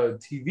on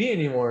TV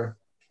anymore,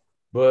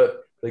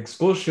 but like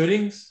school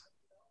shootings,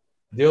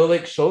 they'll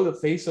like show the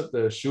face of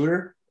the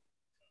shooter,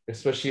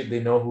 especially if they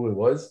know who it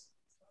was,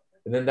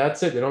 and then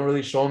that's it. They don't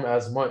really show him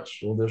as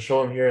much. Well, they'll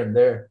show him here and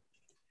there.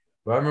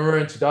 But I remember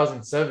in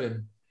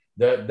 2007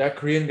 that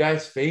Korean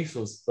guy's face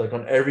was like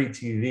on every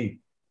TV.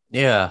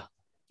 Yeah.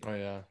 Oh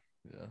yeah.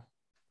 Yeah.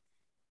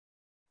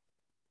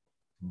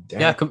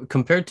 Damn. Yeah.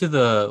 Compared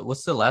to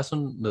what's the last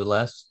one?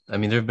 I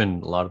mean, there have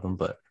been a lot of them,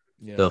 but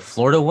Yeah. the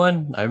Florida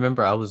one, I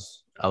remember I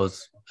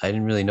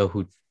didn't really know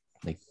who,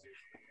 like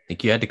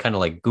you had to kind of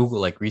like Google,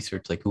 like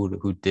research, like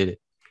who did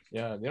it.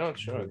 Yeah, they don't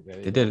show it.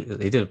 They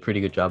did a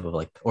pretty good job of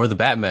like, or the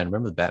Batman.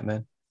 Remember the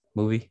Batman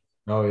movie?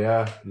 Oh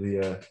yeah,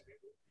 the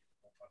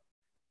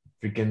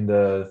freaking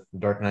the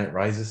Dark Knight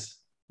Rises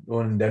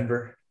going in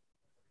Denver.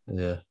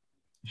 Yeah.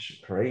 It's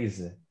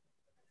crazy.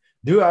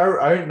 Dude,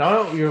 I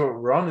now that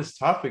we're on this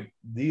topic,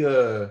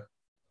 the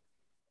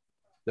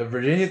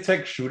Virginia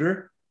Tech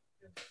shooter,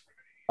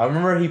 I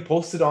remember he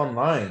posted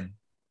online.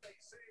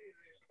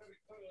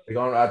 Like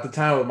at the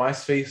time when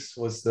MySpace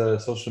was the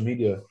social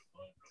media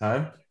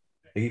time.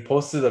 Like he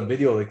posted a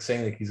video like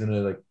saying like he's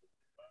gonna like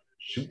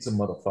shoot some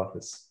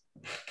motherfuckers.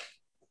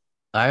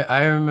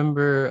 I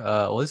remember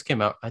well, this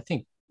came out I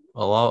think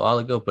a while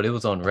ago, but it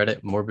was on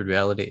Reddit, Morbid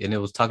Reality, and it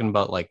was talking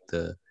about like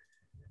the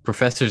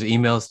professor's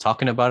emails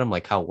talking about him,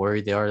 like how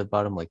worried they are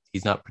about him, like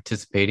he's not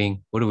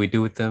participating. What do we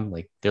do with them?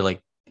 Like they're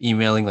like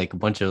emailing like a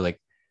bunch of like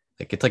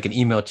it's like an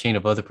email chain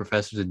of other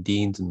professors and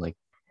deans and like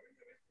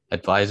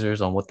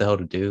advisors on what the hell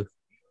to do.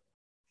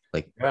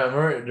 Like Yeah, I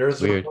remember there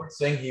was a weird. report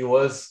saying he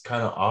was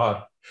kind of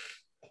odd.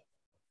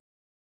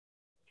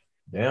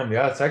 Damn,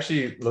 yeah, it's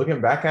actually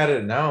looking back at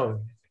it now.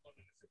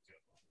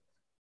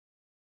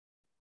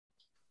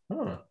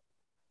 Huh.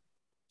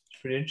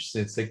 It's pretty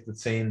interesting. It's like the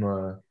same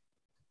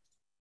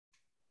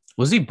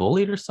Was he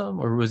bullied or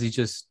something, or was he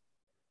just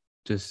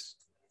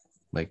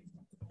like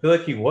I feel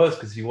like he was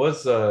because it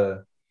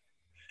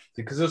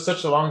was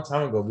such a long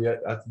time ago.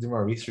 I have to do my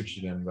research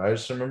again, but I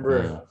just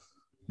remember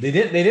they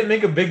didn't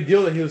make a big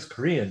deal that he was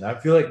Korean. I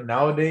feel like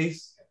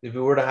nowadays, if it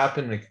were to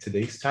happen like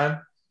today's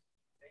time,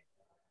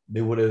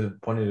 they would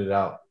have pointed it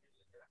out.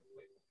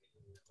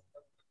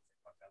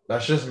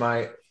 That's just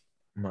my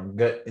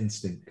gut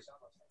instinct.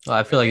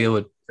 I feel like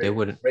they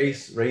wouldn't.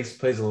 Race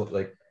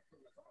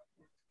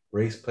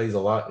plays a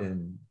lot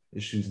in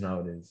issues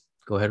nowadays.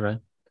 Go ahead,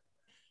 Ryan.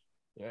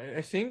 Yeah,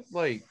 I think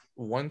like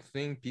one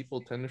thing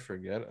people tend to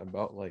forget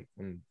about like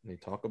when they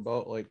talk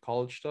about like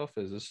college stuff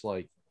is this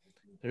like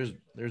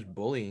there's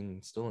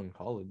bullying still in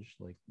college.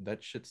 Like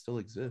that shit still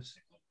exists.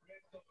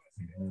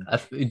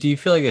 Do you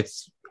feel like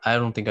it's? I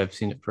don't think I've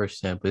seen it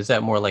firsthand, but is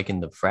that more like in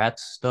the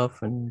frats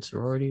stuff and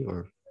sorority,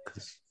 or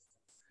because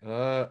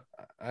Uh,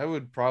 I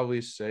would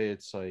probably say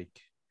it's like.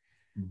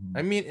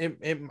 I Mhm.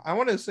 mean, I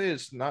want to say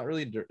it's not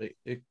really.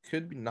 It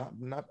could be not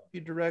be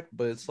direct,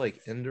 but it's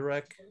like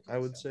indirect. I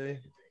would say,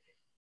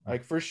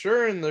 like for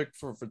sure in the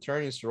for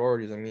fraternity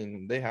sororities. I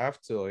mean, they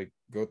have to like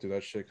go through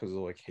that shit because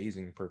of like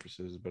hazing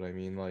purposes. But I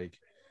mean, like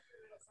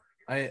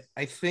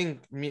I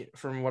think me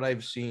from what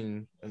I've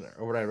seen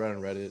or what I read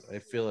on Reddit, I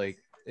feel like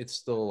it's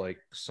still like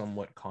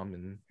somewhat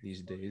common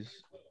these days.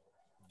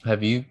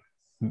 have you,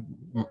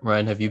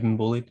 Ryan? Have you been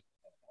bullied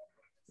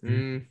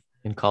Mm,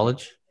 in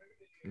college?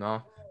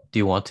 no. Do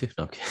you want to?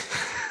 No, okay.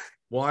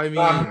 Well, I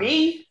Not mean,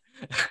 me.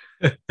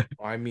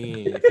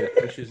 if it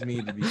pushes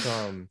me to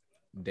become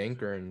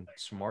danker and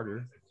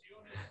smarter,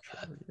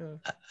 sure,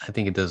 yeah. I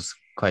think it does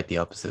quite the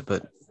opposite,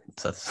 but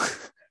that's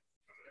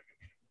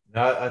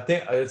No, I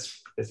think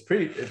it's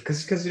pretty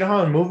because you know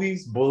how in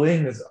movies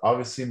bullying is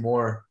obviously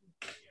more.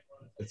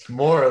 It's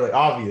more like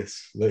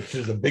obvious. Like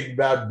there's a big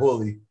bad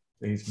bully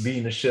and he's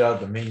beating the shit out of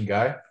the main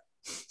guy.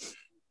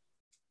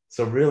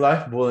 So real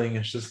life bullying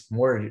is just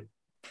more,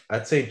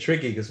 I'd say,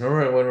 tricky. Because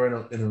remember when we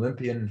were in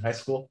Olympian in high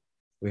school,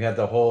 we had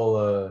the whole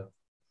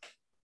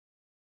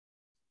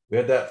we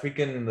had that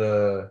freaking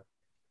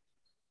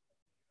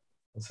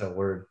what's that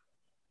word?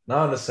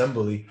 Not an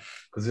assembly,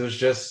 because it was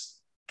just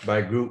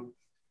by group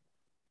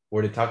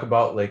where they talk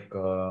about like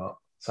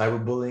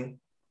cyberbullying.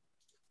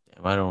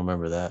 damn, I don't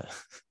remember that.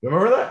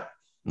 Remember that?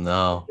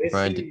 No,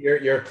 Ryan. Basically,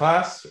 your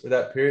class or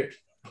that period,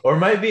 or it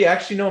might be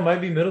actually no, it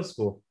might be middle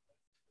school.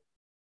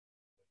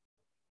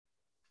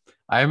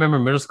 I remember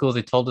middle school.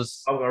 They told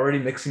us. I was already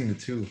mixing the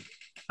two.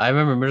 I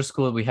remember middle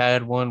school. We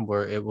had one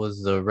where it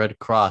was the Red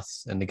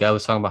Cross, and the guy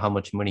was talking about how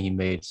much money he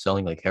made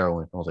selling like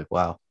heroin. I was like,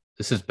 wow,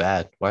 this is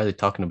bad. Why are they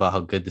talking about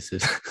how good this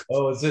is?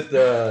 Oh, is it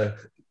the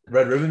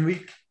Red Ribbon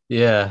Week?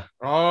 Yeah,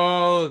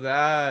 Oh,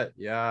 that.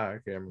 Yeah.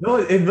 Okay. I No,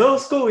 remember. in middle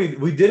school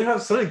we did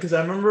have something because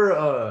I remember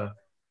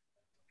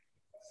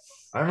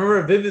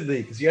it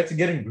vividly because you had to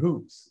get in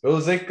groups. It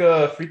was like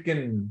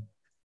freaking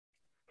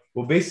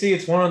well basically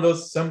it's one of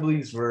those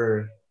assemblies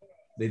where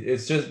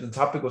it's just the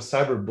topic was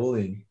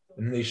cyberbullying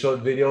and they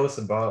showed videos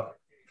about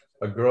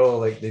a girl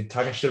like they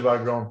talking shit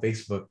about a girl on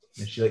Facebook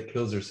and she like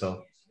kills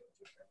herself.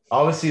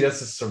 Obviously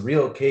that's a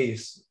surreal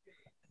case,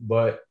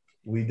 but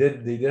they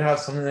did have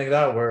something like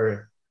that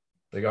where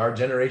like our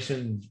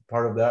generation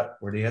part of that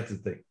where they had to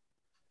think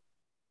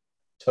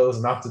tell us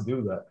not to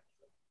do that.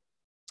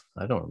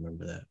 I don't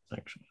remember that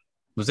actually.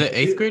 Was it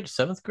eighth grade,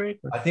 seventh grade?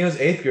 I think it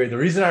was eighth grade. The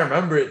reason I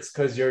remember it's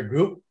because your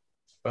group,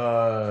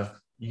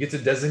 you get to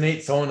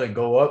designate someone to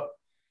go up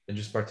and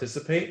just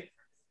participate.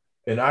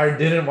 And I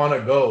didn't want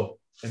to go.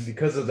 And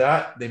because of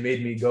that, they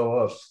made me go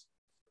up.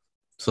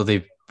 So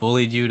they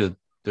bullied you to,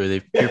 or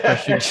they peer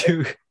pressured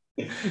you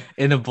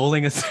in a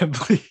bowling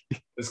assembly.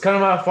 It's kind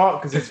of my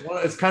fault because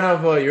it's kind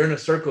of you're in a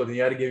circle and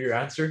you had to give your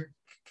answer.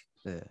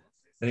 Yeah.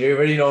 And you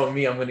already know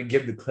me, I'm going to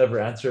give the clever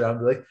answer.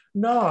 I'm like,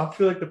 no, I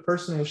feel like the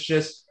person was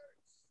just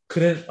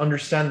couldn't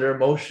understand their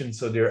emotions.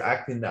 So they're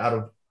acting out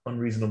of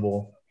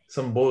unreasonable,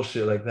 some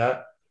bullshit like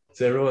that.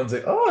 So everyone's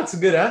like, oh, it's a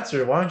good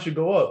answer. Why don't you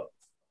go up?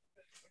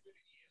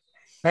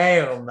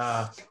 Hell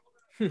nah.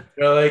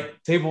 They're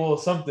like, table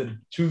something.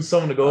 Choose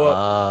someone to go up.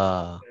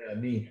 Ah, Yeah,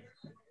 me.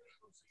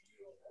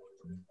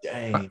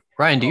 Dang.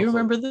 Ryan, do you Also,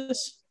 remember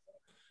this?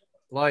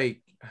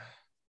 like,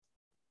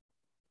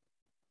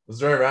 Was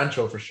there a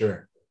Rancho for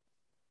sure?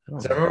 I don't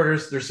 'Cause I remember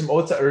there's some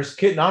old there's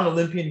kid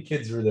non-Olympian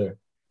kids were there.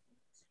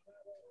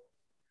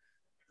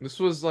 this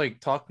was like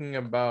talking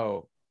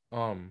about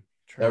That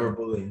were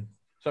bullying.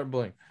 start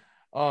bullying.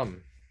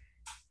 Um,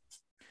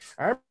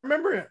 I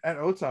remember at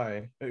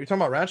Otai. You're talking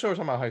about Rancho or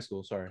talking about high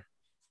school? Sorry.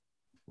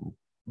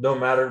 Don't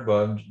matter,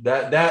 but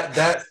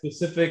that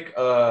specific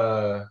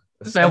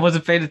This man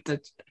wasn't paying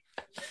attention.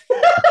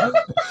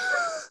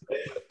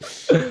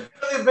 Really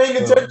paying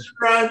attention,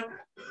 Brian.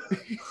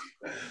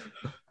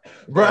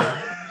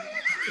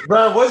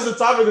 Brian, what's the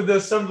topic of the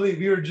assembly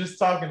we were just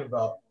talking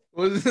about?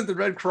 Was it the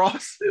Red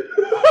Cross?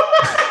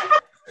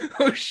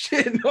 Oh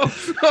shit! No.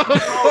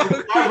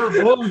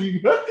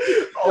 Cyberbullying.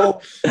 Oh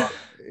my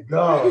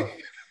god.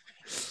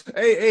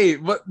 Hey!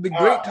 But the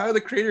great Tyler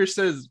the Creator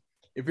says,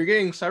 if you're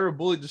getting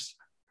cyberbullied, just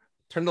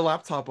turn the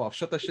laptop off.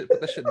 Shut that shit.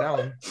 Put that shit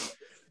down.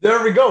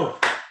 There we go.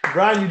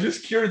 Brian, you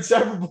just cured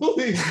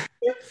cyberbullying.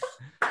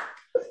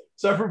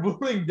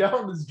 Cyberbullying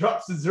down is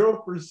drops to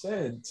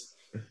 0%.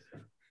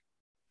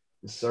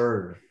 Yes,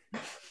 sir.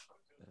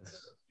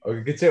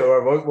 Okay, continue.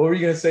 What were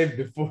you gonna say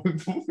before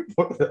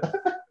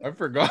that? I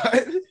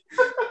forgot.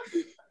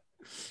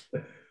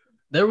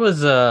 There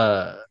was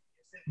I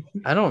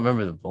don't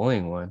remember the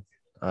bullying one.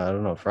 I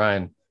don't know if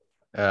Ryan.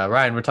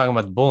 Ryan, we're talking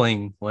about the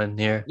bullying one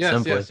here. Yes,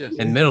 simply. yes.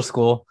 In middle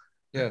school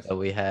Yes. that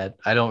we had.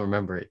 I don't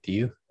remember it. Do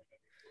you?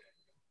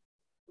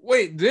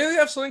 Wait, didn't they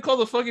have something called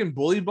the fucking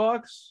bully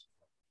box?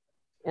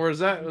 Or is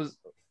that was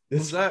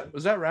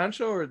that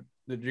Rancho or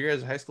Did you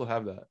guys high school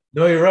have that?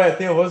 No, you're right. I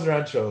think it was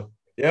Rancho.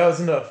 Yeah, I was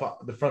in the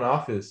front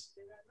office.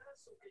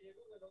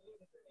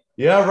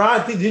 Yeah,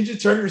 Ryan. I think didn't you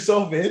turn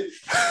yourself in?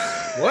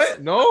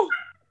 What? No.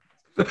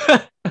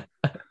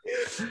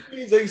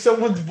 He's like,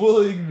 someone's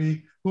bullying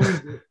me. Who is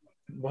it?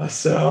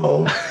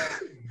 Myself.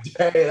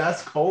 Dang,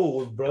 that's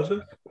cold,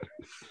 brother.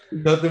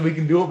 Nothing we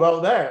can do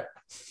about that.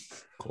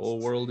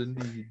 Cold world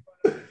indeed.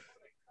 Do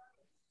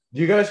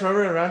you guys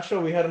remember in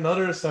Rancho we had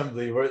another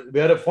assembly where we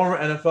had a former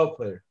NFL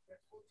player?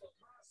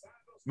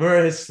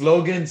 Remember his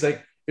slogans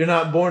like "You're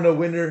not born a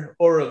winner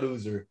or a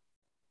loser.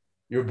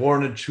 You're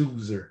born a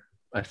chooser."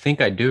 I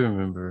think I do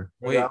remember.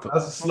 Wait, that's but the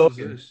what was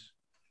slogan. this?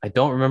 I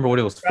don't remember what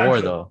it was for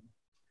Rancho. though.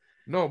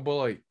 No, but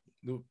like,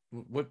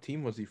 what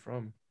team was he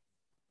from?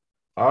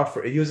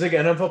 He was like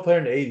an NFL player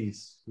in the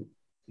 80s.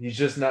 He's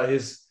just not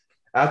his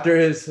after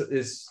his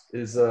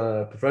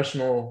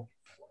professional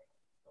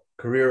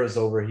career was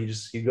over. He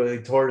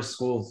tore his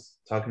schools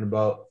talking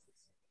about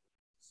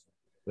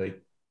like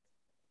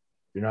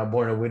you're not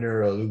born a winner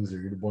or a loser.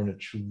 You're born a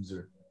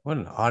chooser. What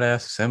an odd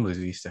ass assemblies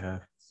we used to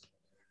have.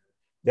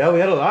 Yeah, we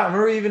had a lot. I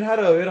remember we even had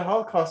a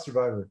Holocaust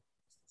survivor.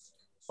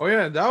 Oh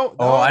yeah, that Oh, one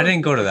I was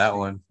didn't go to that interesting.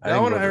 one. That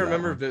one I I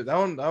remember. That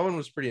one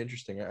was pretty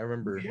interesting. I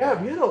remember.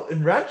 Yeah, we had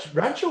in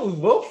Rancho was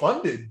well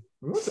funded.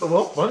 We went to a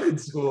well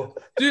funded school.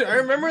 Dude, I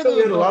remember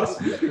We had a lot of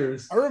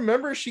speakers. I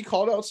remember she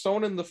called out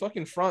someone in the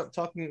fucking front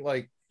talking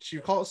like she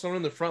called out someone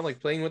in the front like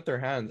playing with their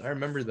hands. I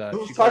remember that. Who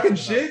was She called talking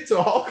someone out. shit to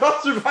a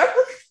Holocaust survivor?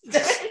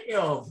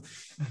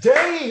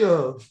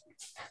 Damn.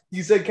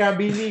 He said, "Can't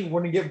be me.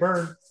 Want to get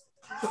burned."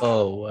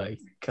 Oh my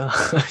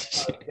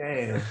gosh.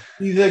 Damn.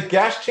 He's a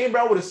gas chamber.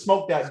 I would have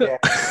smoked that gas.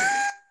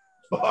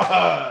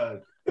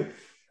 Fuck.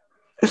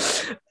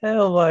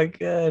 Oh my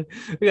god.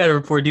 We gotta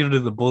report you to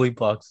the bully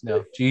box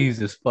now.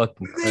 Jesus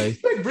fucking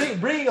Christ.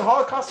 Bring a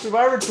Holocaust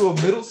survivor to a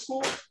middle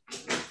school.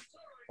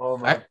 Oh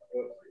my.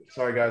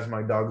 Sorry guys,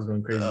 my dog's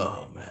going crazy.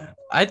 Oh man.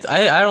 I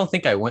don't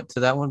think I went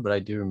to that one, but I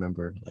do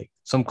remember like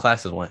some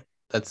classes went.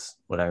 That's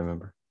what I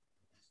remember.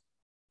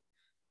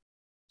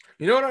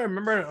 You know what I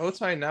remember in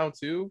Otai now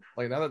too?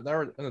 Like now that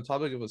we're on the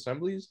topic of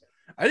assemblies,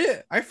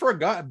 I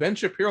forgot Ben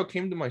Shapiro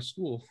came to my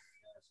school.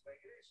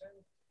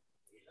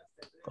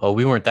 Oh,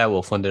 we weren't that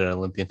well funded at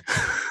Olympian.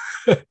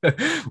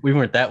 We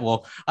weren't that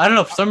well. I don't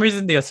know. For some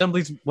reason, the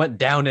assemblies went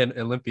down in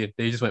Olympian.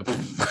 They just went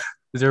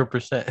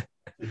 0%.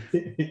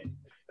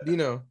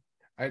 Dino,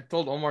 I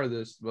told Omar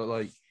this, but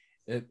like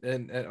at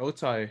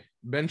Otai,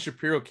 Ben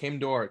Shapiro came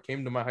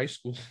to my high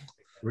school.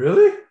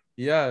 Really?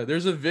 Yeah,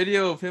 there's a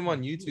video of him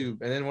on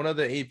YouTube, and then one of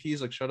the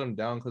APs like shut him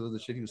down because of the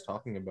shit he was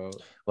talking about.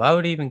 Why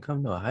would he even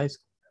come to a high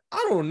school?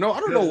 I don't know. I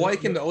don't know why he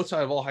came to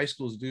Otai of all high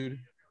schools, dude.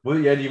 Well,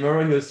 yeah. Do you remember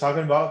what he was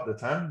talking about at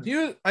the time?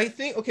 I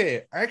think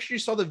okay. I actually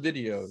saw the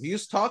video. He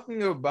was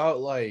talking about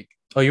like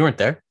Oh, you weren't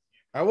there?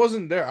 I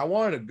wasn't there. I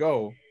wanted to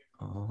go,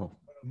 Oh.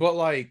 but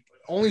like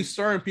only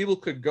certain people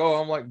could go.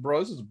 I'm like, bro,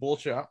 this is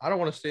bullshit. I don't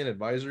want to stay in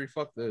advisory.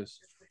 Fuck this.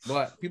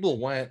 But people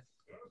went,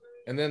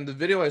 and then the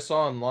video I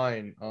saw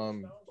online,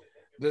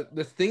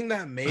 the thing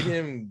that made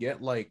him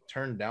get like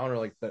turned down or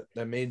like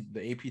that made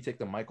the AP take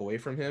the mic away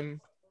from him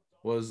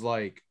was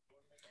like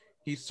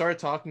he started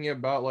talking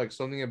about like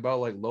something about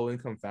like low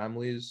income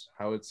families,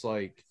 how it's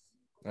like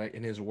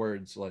in his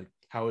words, like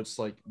how it's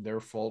like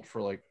their fault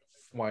for like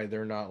why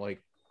they're not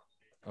like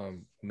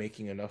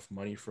making enough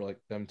money for like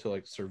them to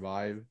like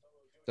survive.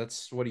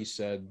 That's what he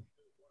said.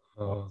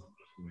 Oh.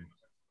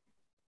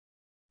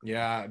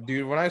 Yeah,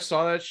 dude, when I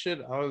saw that shit,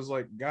 I was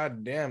like,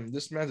 God damn,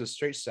 this man's a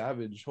straight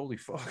savage. Holy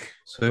fuck.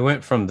 So he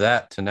went from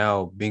that to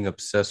now being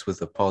obsessed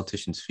with a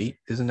politician's feet.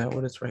 Isn't that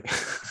what it's right?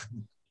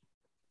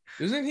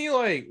 Isn't he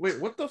like, wait,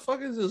 what the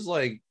fuck is his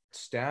like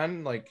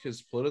stand, like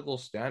his political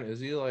stand? Is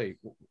he like,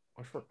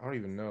 I don't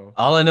even know.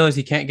 All I know is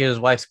he can't get his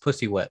wife's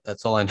pussy wet.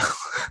 That's all I know.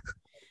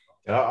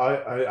 Yeah,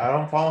 I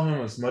don't follow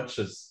him as much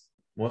as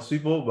most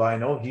people, but I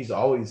know he's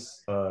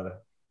always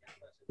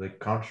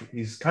like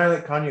he's kind of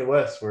like Kanye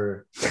West,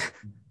 where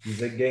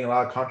he's like getting a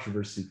lot of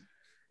controversy.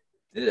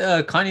 Did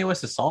Kanye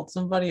West assault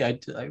somebody? I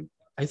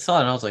saw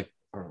it and I was like,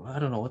 bro, I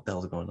don't know what the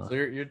hell's going on. So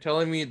you're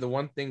telling me the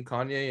one thing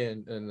Kanye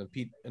and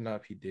the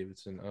not Pete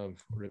Davidson,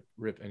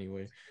 rip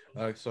anyway.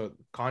 So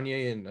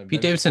Kanye and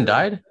Pete Davidson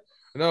died?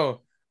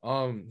 No,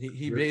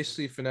 he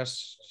basically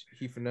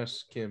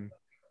finessed Kim.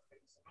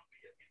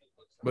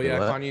 But yeah,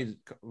 What? Kanye.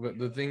 But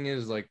the thing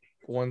is, like,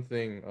 one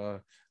thing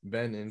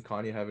Ben and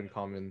Kanye have in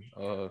common.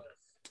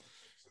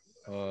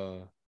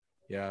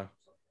 Yeah.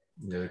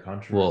 Yeah,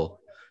 controversy. Well,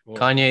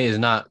 Kanye is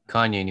not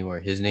Kanye anymore.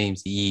 His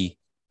name's Ye.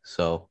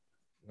 So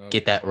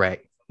get that right.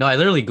 No, I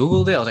literally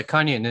Googled it. I was like,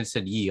 Kanye, and then it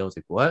said Ye. I was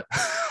like, what?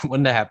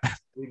 When did that happen?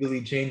 Legally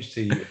changed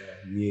to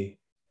Ye.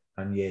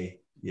 Kanye.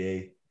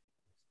 Yay.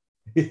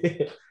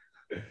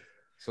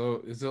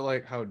 So is it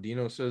like how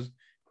Dino says?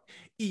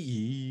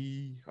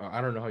 I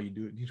don't know how you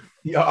do it.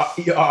 Yeah.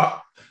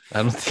 I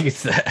don't think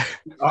it's that.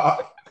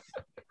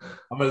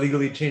 I'm gonna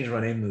legally change my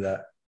name to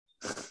that,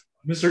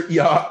 Mr.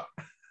 Yeah.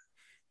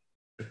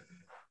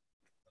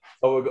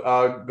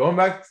 Oh, going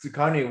back to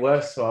Kanye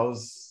West. So I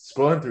was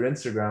scrolling through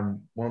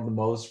Instagram, one of the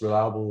most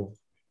reliable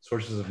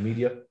sources of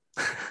media.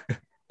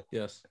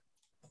 Yes.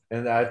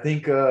 And I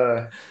think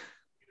well,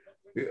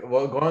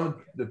 going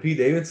on the Pete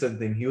Davidson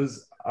thing,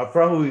 I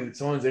forgot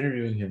someone's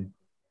interviewing him,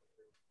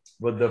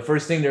 but the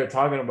first thing they're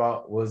talking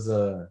about was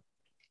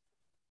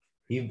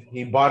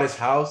he bought his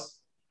house.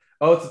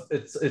 Oh,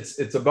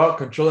 it's about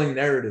controlling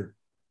narrative.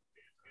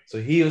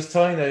 So he was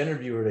telling that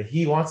interviewer that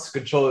he wants to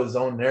control his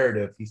own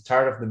narrative. He's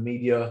tired of the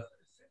media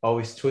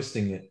always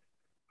twisting it.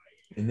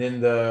 And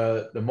then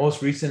the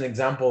most recent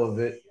example of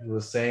it he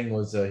was saying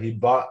was he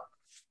bought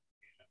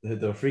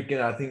the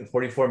freaking I think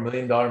 $44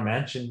 million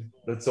mansion.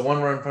 That's the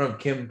one right in front of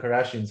Kim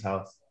Kardashian's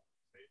house.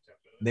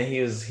 Then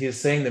he was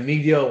saying the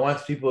media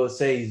wants people to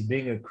say he's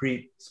being a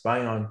creep,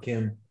 spying on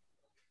Kim,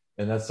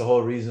 and that's the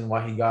whole reason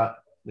why he got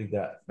like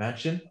that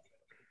mansion.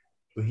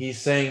 But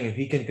he's saying if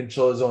he can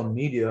control his own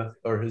media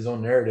or his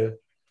own narrative,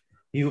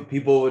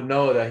 people would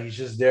know that he's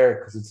just there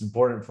because it's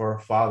important for a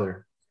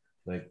father,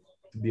 like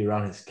to be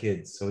around his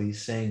kids. So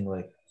he's saying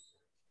like,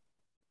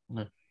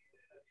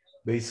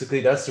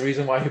 basically that's the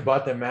reason why he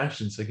bought that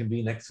mansion so he can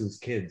be next to his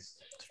kids.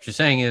 What you're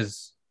saying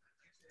is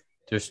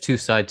there's two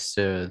sides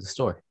to the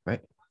story,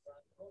 right?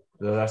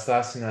 That's the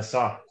last thing I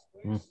saw.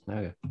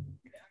 Okay.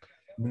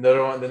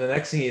 Another one. Then the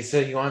next thing he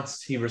said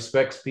he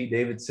respects Pete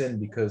Davidson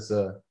because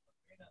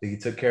he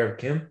took care of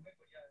Kim.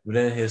 But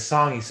then in his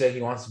song he said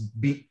he wants to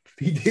beat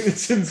Pete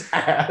Davidson's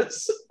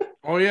ass.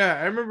 Oh yeah,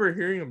 I remember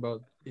hearing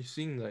about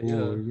seeing that.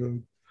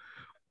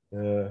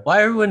 Yeah.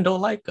 Why everyone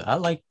don't like? I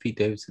like Pete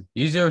Davidson.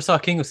 You ever saw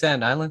King of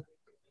Staten Island?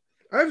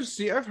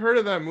 I've heard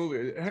of that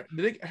movie. I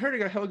heard it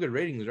got hella good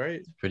ratings, right?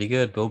 It's pretty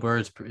good. Bill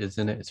Burr is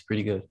in it. It's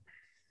pretty good.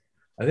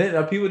 I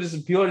think people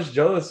are just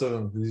jealous of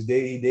him because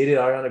he dated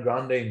Ariana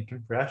Grande and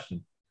Kim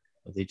Kardashian.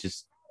 Are they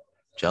just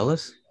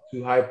jealous?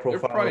 Too high profile.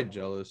 They're probably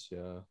jealous,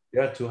 yeah.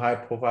 Yeah, too high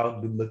profile,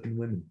 good looking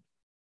women.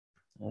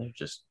 They're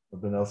just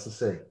nothing else to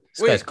say.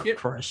 This guy's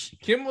crushing.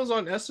 Kim was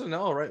on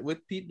SNL, right,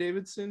 with Pete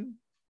Davidson,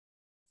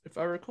 if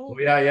I recall. Oh,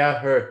 yeah,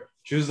 her.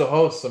 She was the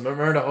host. So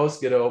remember the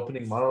host get an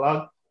opening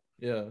monologue?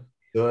 Yeah.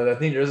 So I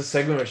think there's a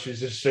segment where she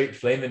was just straight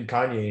flaming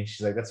Kanye.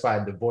 She's like, that's why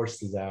I divorced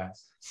his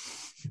ass.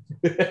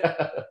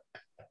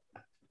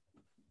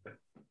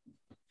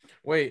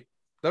 Wait,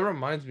 that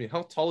reminds me.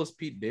 How tall is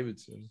Pete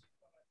Davidson?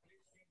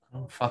 I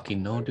don't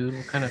fucking know, dude.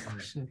 What kind of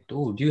question?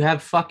 Dude, you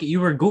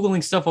were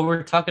Googling stuff while we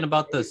were talking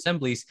about the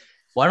assemblies.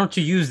 Why don't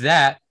you use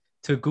that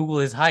to Google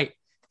his height?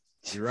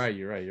 You're right.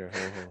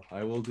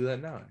 I will do that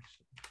now, actually.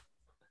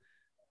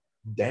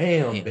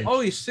 Damn.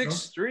 Oh, he's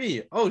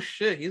 6'3". Oh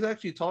shit, he's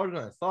actually taller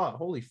than I thought.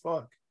 Holy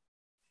fuck.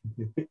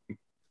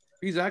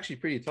 He's actually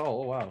pretty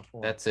tall. Oh wow.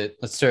 That's it.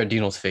 Let's start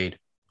Dino's fade.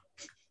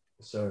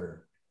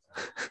 Sir.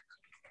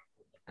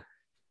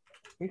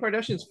 Kim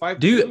Kardashian's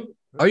 5'2".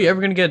 Are you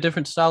ever gonna get a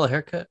different style of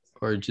haircut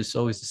or just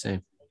always the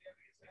same?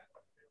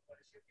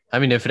 I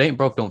mean, if it ain't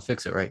broke, don't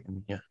fix it, right? I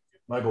mean, yeah.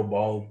 Might go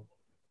bald.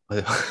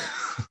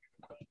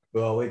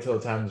 Well, wait till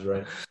the time's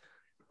right.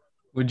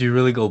 Would you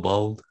really go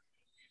bald?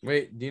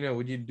 Wait, Dino,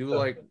 would you do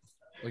like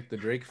the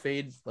Drake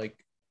fade,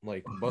 like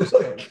buzz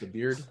cut with the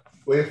beard?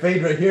 Wait,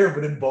 fade right here,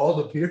 but then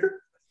bald up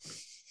here?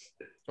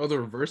 Oh, the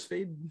reverse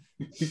fade?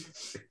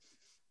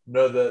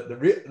 No,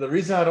 the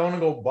reason I don't want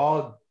to go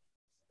bald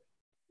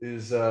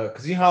is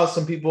because you know how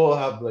some people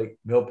have like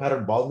male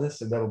pattern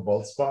baldness and they have a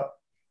bald spot?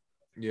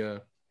 Yeah.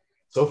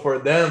 So for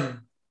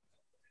them,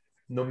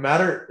 no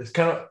matter, it's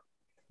kind of,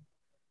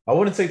 I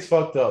wouldn't say it's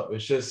fucked up.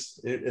 It's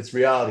just, it's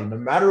reality. No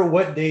matter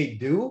what they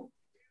do,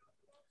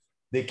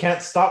 they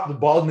can't stop the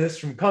baldness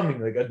from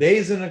coming. Like a day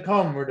is going to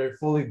come where they're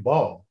fully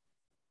bald.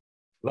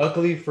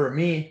 Luckily for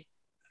me,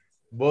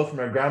 both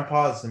my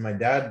grandpas and my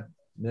dad,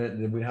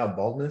 we have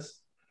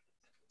baldness.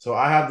 So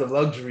I have the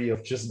luxury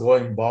of just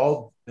going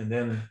bald and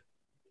then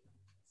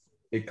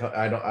it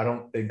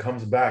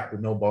comes back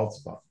with no bald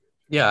spot.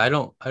 Yeah, I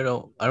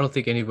don't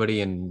think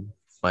anybody in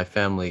my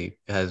family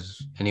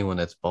has anyone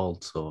that's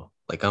bald. So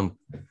like I'm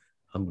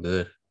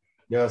good.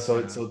 Yeah, so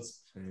it's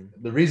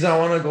the reason I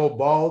want to go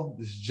bald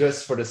is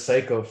just for the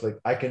sake of like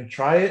I can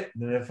try it,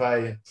 and if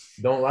I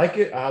don't like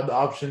it, I have the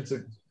option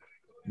to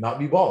not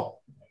be bald.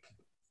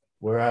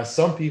 Whereas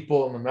some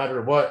people, no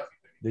matter what,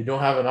 they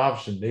don't have an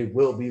option; they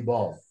will be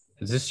bald.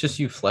 Is this just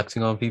you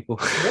flexing on people?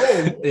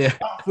 No, yeah,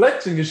 not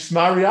flexing is just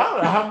my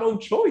reality. I have no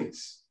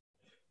choice.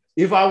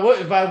 If I was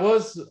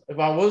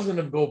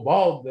gonna go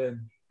bald,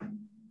 then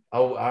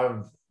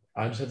I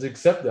just have to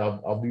accept it.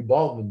 I'll be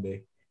bald one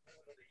day.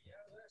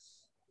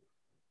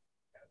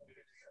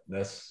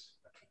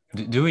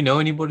 Do we know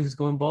anybody who's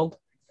going bald?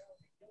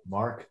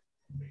 Mark.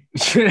 You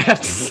shouldn't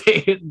have to say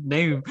his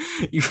name.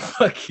 You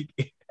fucking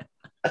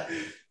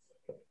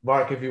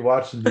Mark, if you're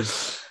watching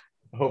this,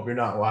 I hope you're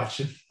not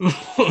watching.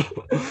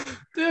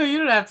 Dude, you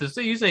don't have to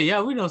say. You say,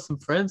 yeah, we know some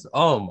friends.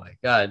 Oh my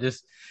god,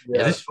 this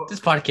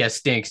podcast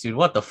stinks, dude.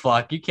 What the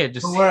fuck? You can't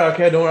just. Don't worry,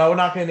 okay, don't worry. We're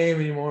not gonna name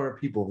any more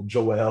people.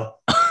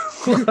 Joel,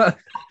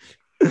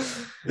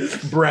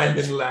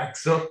 Brandon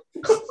Laxo.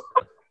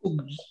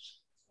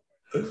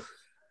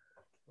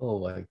 Oh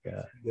my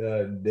god.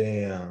 God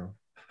damn.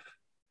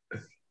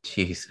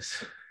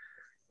 Jesus.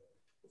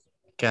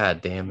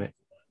 God damn it.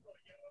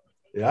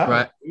 Yeah.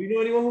 Right. Do you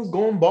know anyone who's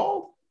going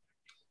bald?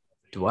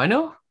 Do I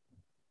know?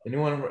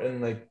 Anyone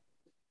in like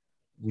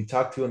we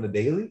talk to on the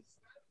daily?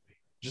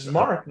 Just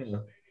Mark.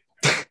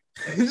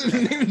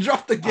 Name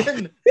dropped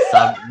again.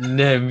 Stop.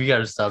 No, we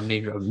gotta stop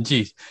name dropping.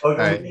 Jeez.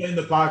 Okay, Alright. we're in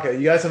the podcast.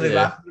 You guys have any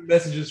Yeah. last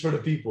messages for the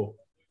people?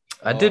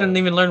 I didn't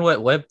even learn what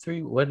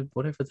Web3,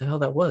 whatever the hell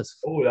that was.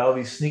 Oh, that'll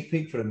be sneak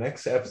peek for the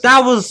next episode.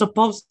 That was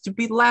supposed to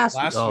be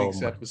last Week's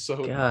my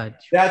episode. God.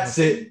 That's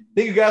it.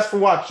 Thank you guys for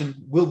watching.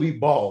 We'll be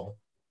bald.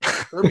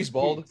 Kirby's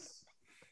bald.